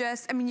 It's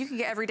just, I mean, you can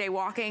get everyday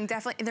walking.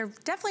 Definitely, they're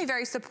definitely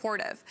very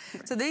supportive.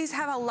 Right. So these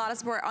have a lot of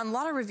support. On a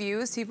lot of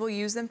reviews, people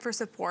use them for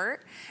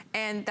support,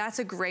 and that's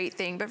a great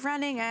thing. But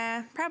running,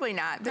 probably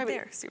not. But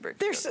they're super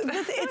cute.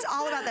 It's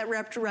all about that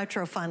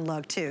retro fun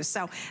look too.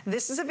 So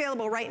this is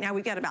available right now.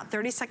 We've got about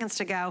 30 seconds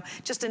to go.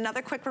 Just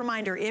another quick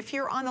reminder, if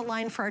you're on the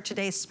line for our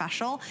today's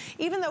special,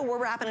 even though we're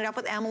wrapping it up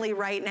with Emily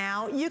right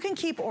now, you can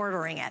keep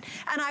ordering it.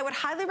 And I would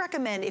highly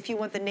recommend, if you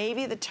want the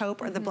navy, the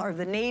taupe, or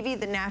the navy,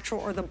 the natural,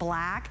 or the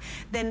black,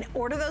 then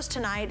order those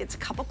tonight. It's a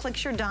couple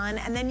clicks, you're done,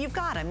 and then you've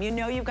got them. You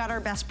know you've got our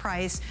best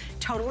price,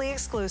 totally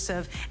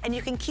exclusive, and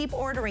you can keep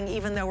ordering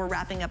even though we're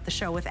wrapping up the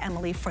show with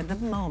Emily for the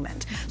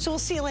moment. So we'll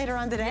see you later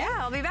on today. Yeah,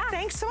 I'll be back.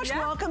 Thanks so much. Yeah.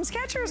 Welcome,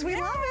 Skechers. We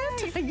love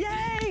it.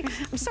 Yay.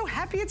 I'm so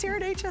happy it's here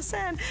at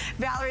HSN.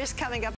 Valerie's coming up.